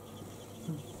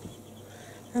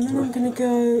 And then I'm going to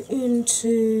go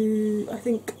into, I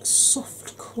think,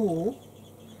 Soft Core,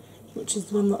 which is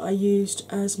the one that I used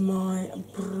as my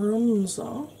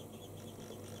bronzer.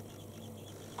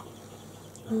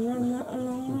 And run that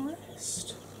along the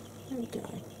rest. There we go.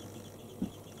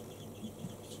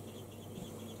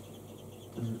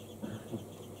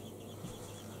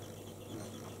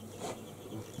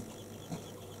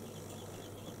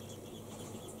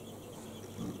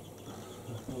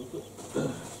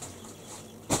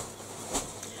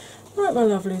 Right, my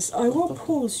lovelies, I will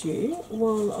pause you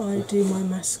while I do my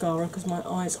mascara because my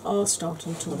eyes are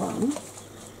starting to run.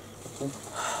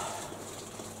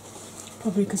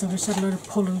 Probably because I've just had a load of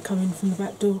pollen come in from the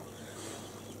back door.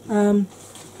 A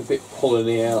bit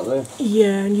polleny out there.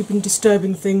 Yeah, and you've been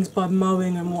disturbing things by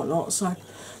mowing and whatnot. So,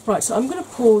 right, so I'm going to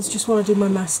pause just while I do my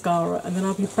mascara, and then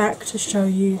I'll be back to show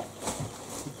you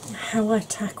how I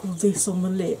tackle this on the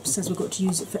lips, as we've got to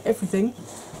use it for everything.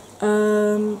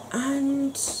 And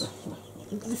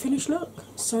the finished look,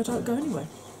 so don't go anywhere.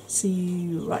 See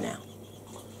you right now.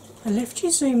 I left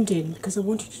you zoomed in because I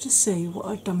wanted you to see what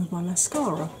I've done with my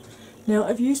mascara. Now,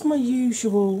 I've used my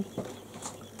usual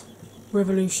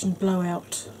Revolution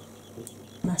Blowout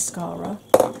mascara,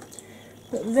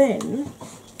 but then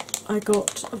I've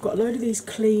got a load of these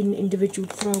clean individual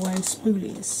throwaway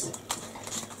spoolies,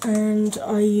 and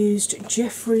I used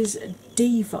Jeffrey's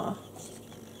Diva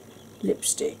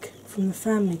lipstick from the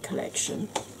family collection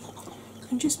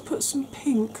and just put some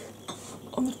pink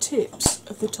on the tips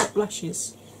of the top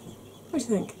lashes. What do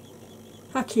you think?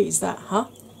 How cute is that, huh?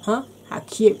 Huh? How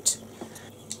cute.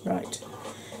 Right,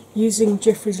 using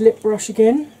Jeffrey's lip brush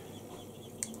again,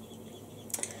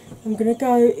 I'm going to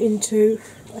go into,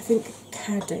 I think,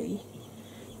 Caddy,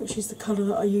 which is the colour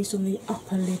that I used on the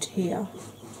upper lid here.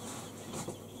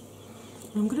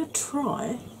 I'm going to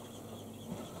try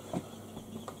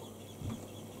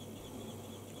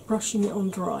brushing it on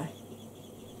dry.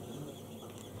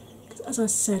 Because as I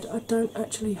said, I don't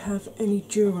actually have any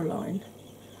Duraline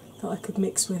that I could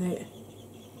mix with it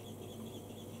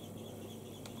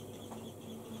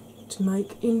to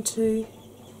make into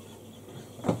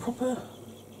a proper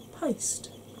paste.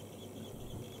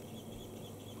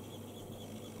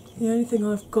 The only thing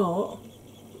I've got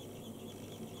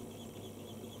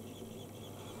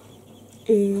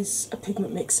is a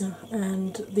pigment mixer,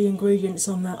 and the ingredients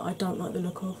on that I don't like the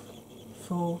look of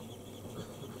for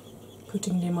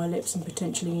putting near my lips and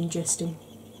potentially ingesting.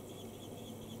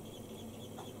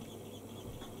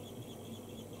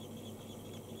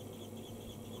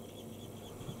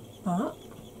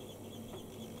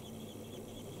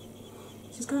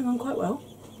 is going on quite well.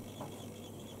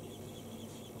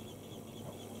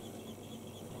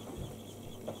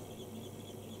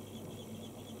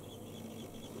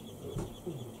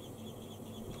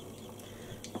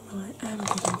 I am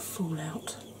getting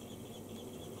fallout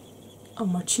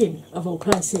on my chin, of all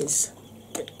places.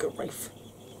 Good grief.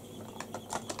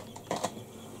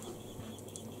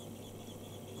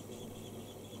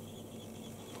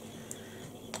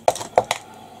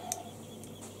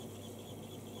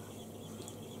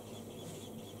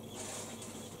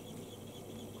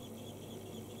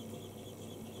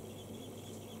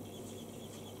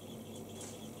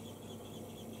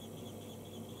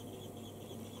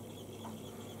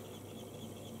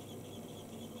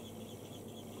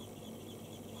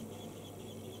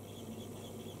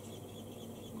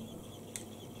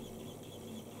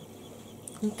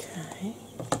 Okay.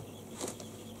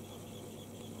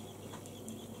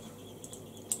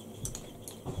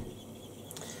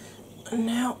 And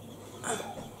now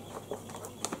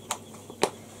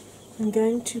I'm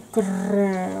going to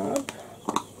grab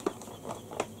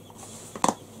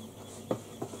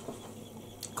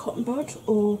cotton bud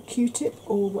or Q-tip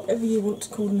or whatever you want to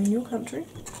call them in your country.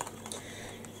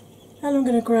 And I'm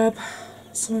going to grab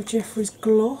some of Jeffrey's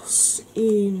gloss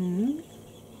in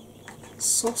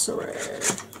Sorcerer,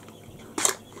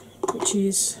 which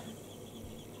is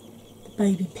the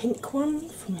baby pink one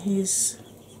from his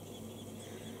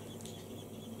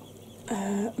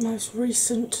most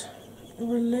recent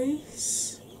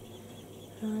release.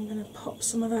 And I'm going to pop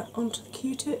some of that onto the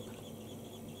Q-tip,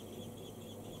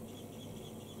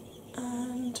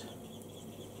 and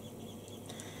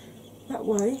that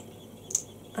way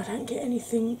I don't get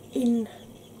anything in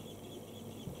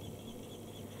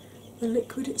the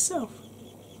liquid itself.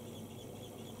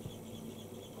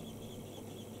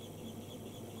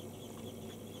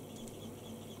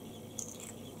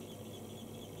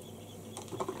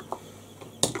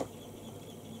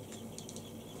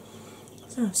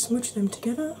 So smudge them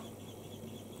together.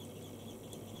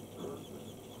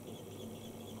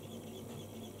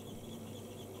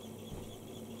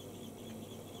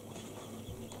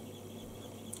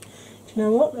 Do you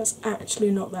know what? That's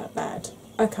actually not that bad.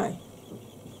 Okay.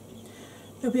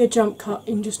 There'll be a jump cut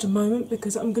in just a moment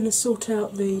because I'm going to sort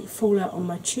out the fallout on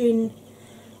my chin,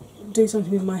 do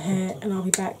something with my hair, and I'll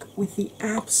be back with the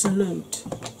absolute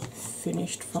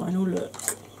finished final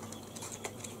look.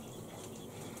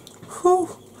 Whew,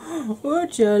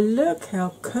 would you look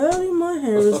how curly my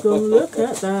hair has gone? Look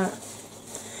at that.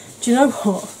 Do you know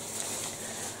what?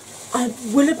 I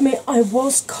will admit I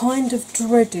was kind of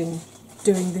dreading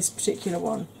doing this particular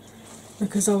one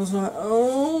because I was like,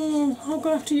 oh, I'm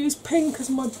going to have to use pink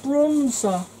as my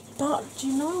bronzer. But do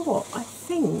you know what? I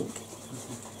think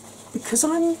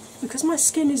because my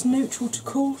skin is neutral to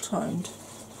cool toned,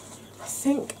 I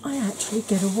think I actually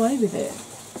get away with it.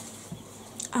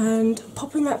 And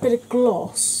popping that bit of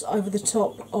gloss over the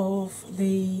top of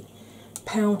the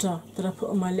powder that I put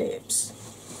on my lips,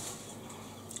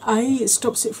 it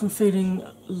stops it from feeling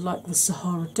like the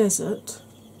Sahara Desert,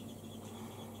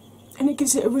 and it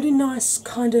gives it a really nice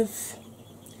kind of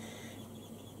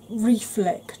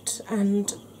reflect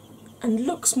and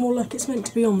looks more like it's meant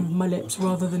to be on my lips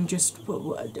rather than just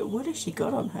what has she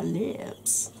got on her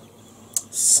lips.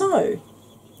 So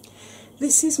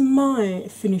this is my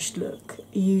finished look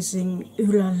using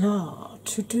Ooh La La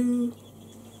to do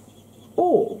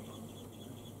all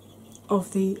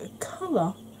of the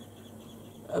colour,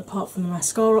 apart from the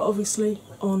mascara obviously,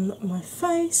 on my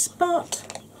face,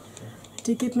 but I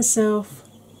did give myself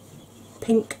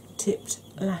pink tipped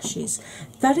lashes.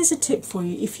 That is a tip for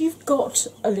you. If you've got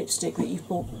a lipstick that you've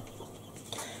bought,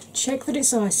 check that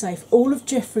it's eye safe. All of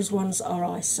Jeffrey's ones are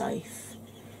eye safe.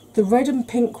 The red and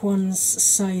pink ones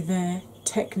say they're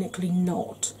technically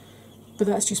not, but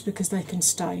that's just because they can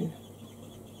stain.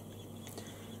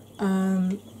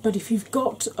 But if you've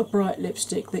got a bright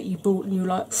lipstick that you bought and you're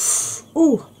like,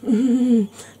 oh,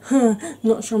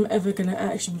 not sure I'm ever going to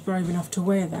actually be brave enough to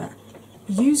wear that,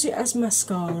 use it as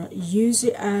mascara, use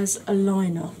it as a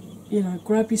liner. You know,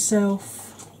 grab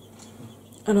yourself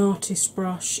an artist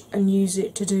brush and use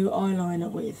it to do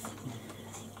eyeliner with.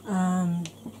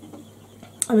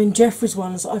 I mean, Jeffrey's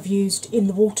ones I've used in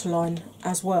the waterline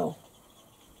as well,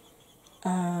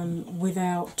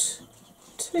 without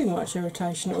too much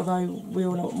irritation, although we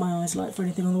all know what my eyes like for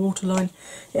anything on the waterline.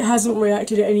 It hasn't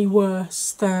reacted any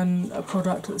worse than a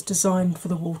product that's designed for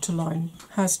the waterline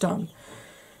has done.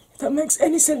 If that makes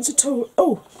any sense at all.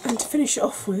 Oh, and to finish it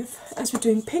off with, as we're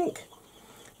doing pink,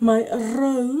 my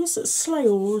Rose Slay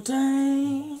All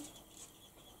Day.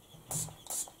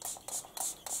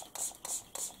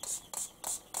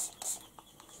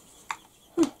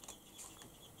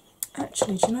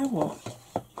 Actually, do you know what?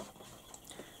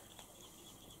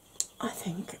 I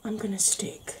think I'm going to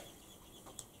stick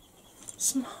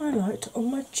some highlight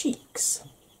on my cheeks.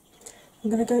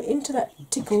 I'm going to go into that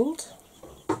tickled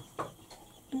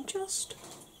and just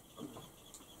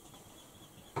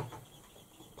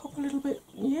pop a little bit.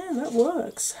 Yeah, that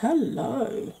works.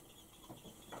 Hello.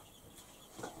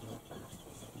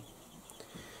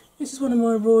 This is one of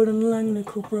my Royal and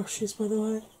Langnickel brushes, by the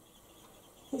way.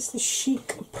 It's the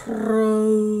Chic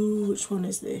Pro. Which one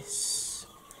is this?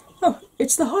 Oh,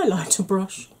 it's the highlighter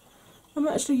brush. I'm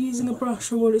actually using a brush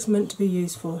for what it's meant to be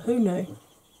used for. Who knew?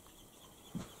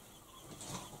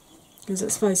 Because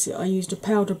let's face it, I used a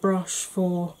powder brush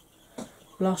for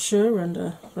blusher and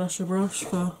a blusher brush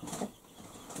for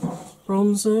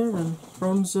bronzer and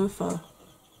bronzer for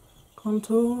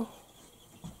contour.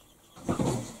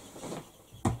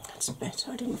 That's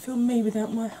better. I didn't feel me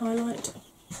without my highlight.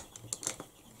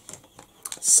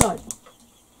 So,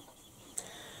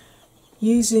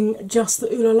 using just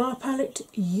the Ooh La La palette,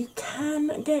 you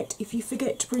can get, if you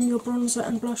forget to bring your bronzer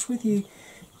and blush with you,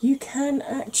 you can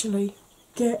actually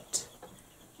get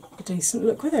a decent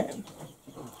look with it.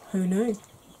 Who knew?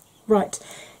 Right,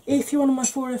 if you're one of my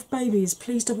 4F babies,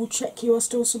 please double check you are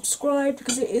still subscribed,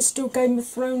 because it is still Game of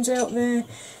Thrones out there.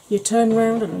 You turn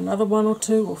round and another 1 or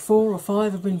 2 or 4 or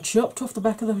 5 have been chopped off the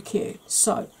back of the queue.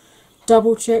 So,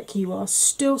 double check you are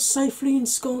still safely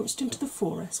ensconced into the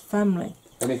 4S family.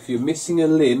 And if you're missing a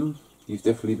limb, you've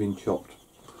definitely been chopped.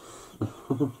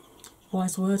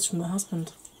 Wise words from the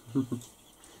husband.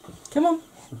 Come on.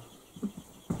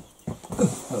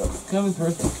 Coming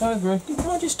through, coming through. You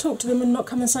can't just talk to them and not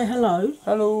come and say hello.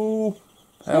 Hello.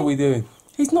 How are we doing?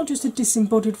 He's not just a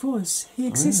disembodied voice. He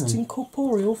exists in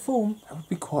corporeal form. That would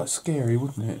be quite scary,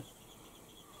 wouldn't it?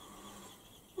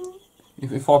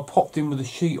 If I popped in with a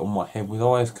sheet on my head with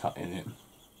eyes cut in it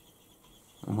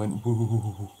and went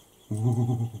woo,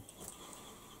 woo.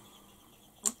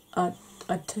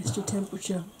 I'd test your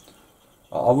temperature.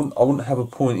 I wouldn't have a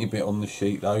pointy bit on the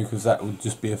sheet though, because that would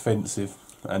just be offensive,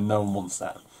 and no one wants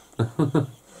that.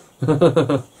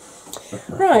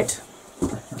 Right.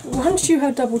 Once you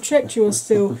have double checked you are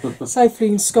still safely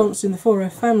ensconced in the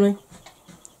 4F family,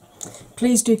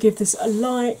 please do give this a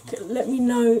like. Let me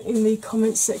know in the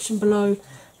comments section below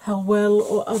how well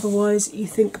or otherwise you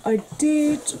think I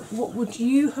did. What would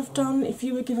you have done if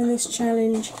you were given this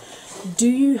challenge? Do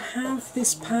you have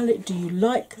this palette? Do you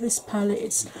like this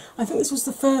palette? I think this was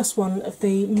the first one of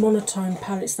the monotone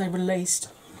palettes they released,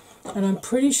 and I'm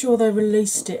pretty sure they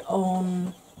released it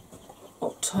on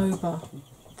October,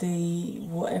 the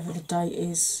whatever the date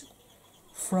is,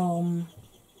 from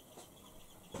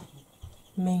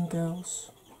Mean Girls.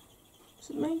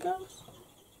 Is it Mean Girls?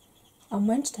 On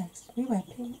Wednesdays, we wear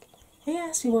pink. He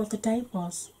asked me what the date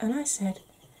was, and I said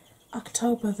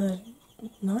October the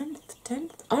 9th,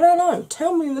 10th? I don't know.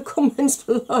 Tell me in the comments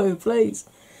below, please.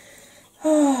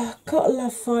 Ah, gotta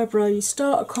love fibro. You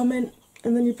start a comment,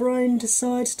 and then your brain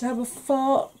decides to have a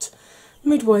fart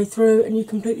midway through, and you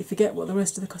completely forget what the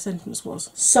rest of the sentence was.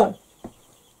 So,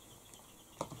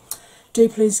 do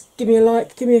please give me a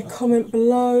like, give me a comment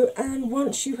below, and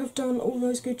once you have done all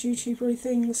those good YouTubery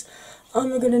things, I'm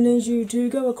going to need you to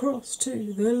go across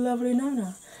to the lovely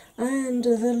Nona and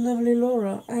the lovely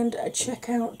Laura and check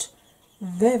out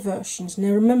their versions.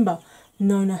 Now remember,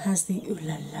 Nona has the Ooh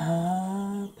La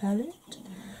La palette.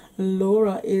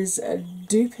 Laura is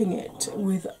duping it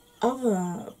with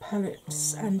other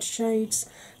palettes and shades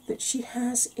that she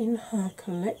has in her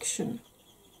collection.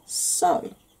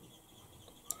 So,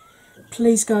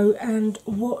 please go and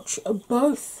watch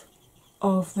both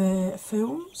of their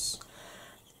films.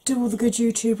 Do all the good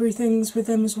YouTubery things with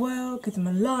them as well. Give them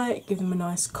a like, give them a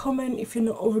nice comment. If you're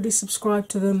not already subscribed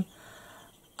to them,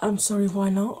 I'm sorry, why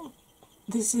not?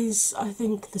 This is, I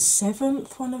think, the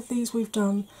 7th one of these we've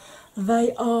done.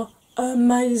 They are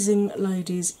amazing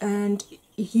ladies, and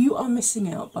you are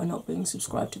missing out by not being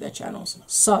subscribed to their channels.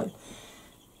 So,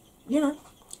 you know,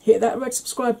 hit that red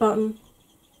subscribe button,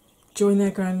 join their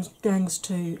gangs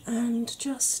too, and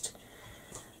just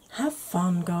have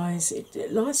fun, guys.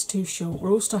 Life's too short.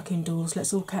 We're all stuck indoors.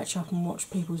 Let's all catch up and watch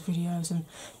people's videos and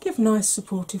give nice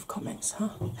supportive comments, huh?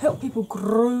 Help people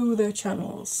grow their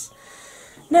channels.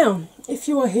 Now, if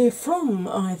you are here from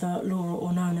either Laura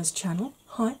or Nona's channel,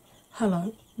 hi,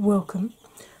 hello, welcome.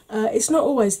 It's not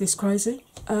always this crazy.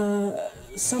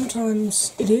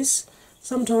 Sometimes it is.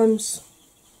 Sometimes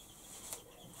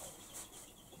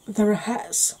there are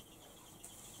hats.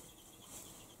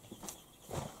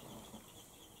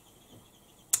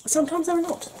 Sometimes there are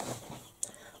not.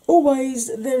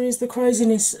 Always there is the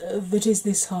craziness that is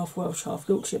this half Welsh, half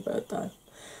Yorkshire bird, though.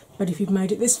 But if you've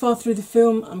made it this far through the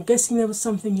film, I'm guessing there was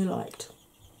something you liked.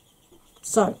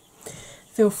 So,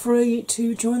 feel free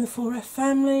to join the 4F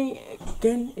family.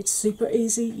 Again, it's super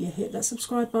easy. You hit that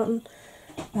subscribe button,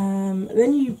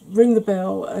 then you ring the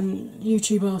bell, and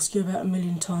YouTube asks you about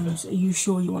 1,000,000 times, are you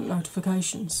sure you want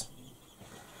notifications?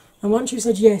 And once you've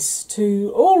said yes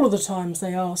to all of the times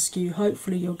they ask you,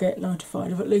 hopefully you'll get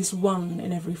notified of at least one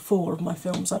in every 4 of my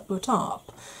films I put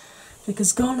up.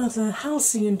 Because gone are the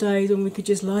halcyon days when we could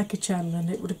just like a channel and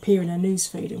it would appear in our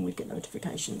newsfeed and we'd get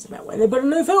notifications about when they put a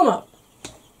new film up.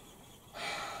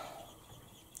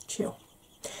 Chill.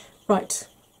 Right.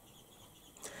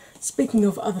 Speaking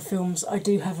of other films, I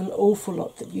do have an awful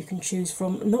lot that you can choose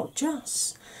from, not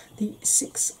just the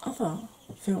 6 other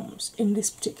films in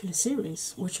this particular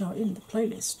series, which are in the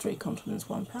playlist 3 Continents,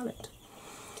 1 Palette.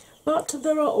 But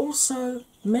there are also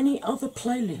many other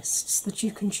playlists that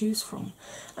you can choose from.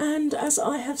 And as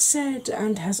I have said,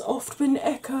 and has oft been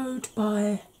echoed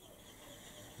by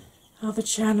other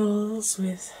channels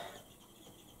with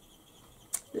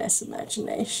less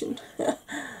imagination.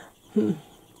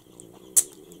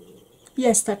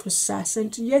 Yes, that was sass,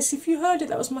 and yes, if you heard it,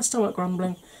 that was my stomach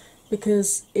grumbling,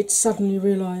 because it suddenly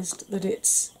realised that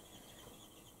it's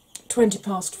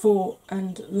 4:20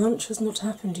 and lunch has not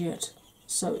happened yet,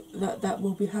 so that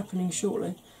will be happening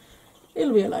shortly.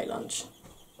 It'll be a late lunch,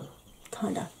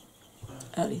 kinda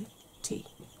early tea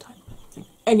type thing.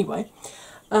 Anyway,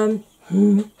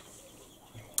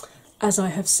 as I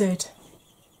have said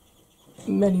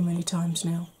many times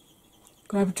now,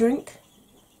 grab a drink,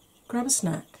 grab a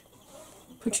snack,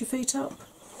 put your feet up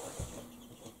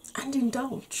and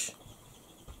indulge.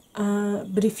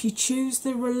 But if you choose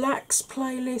the relax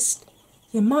playlist,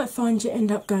 you might find you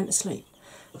end up going to sleep.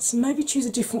 So maybe choose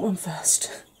a different one first.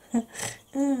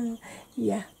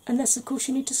 Yeah, unless of course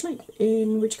you need to sleep,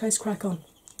 in which case crack on.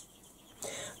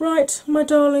 Right, my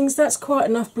darlings, that's quite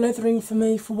enough blethering for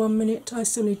me for 1 minute. I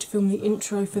still need to film the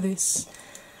intro for this,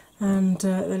 and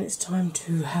then it's time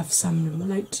to have some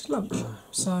late lunch.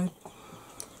 So,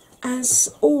 as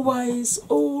always,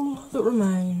 all that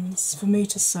remains for me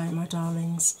to say, my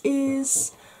darlings,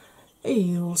 is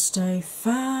you'll stay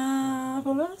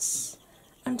fabulous,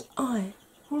 and I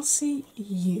will see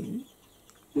you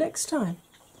next time.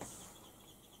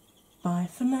 Bye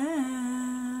for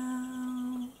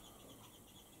now.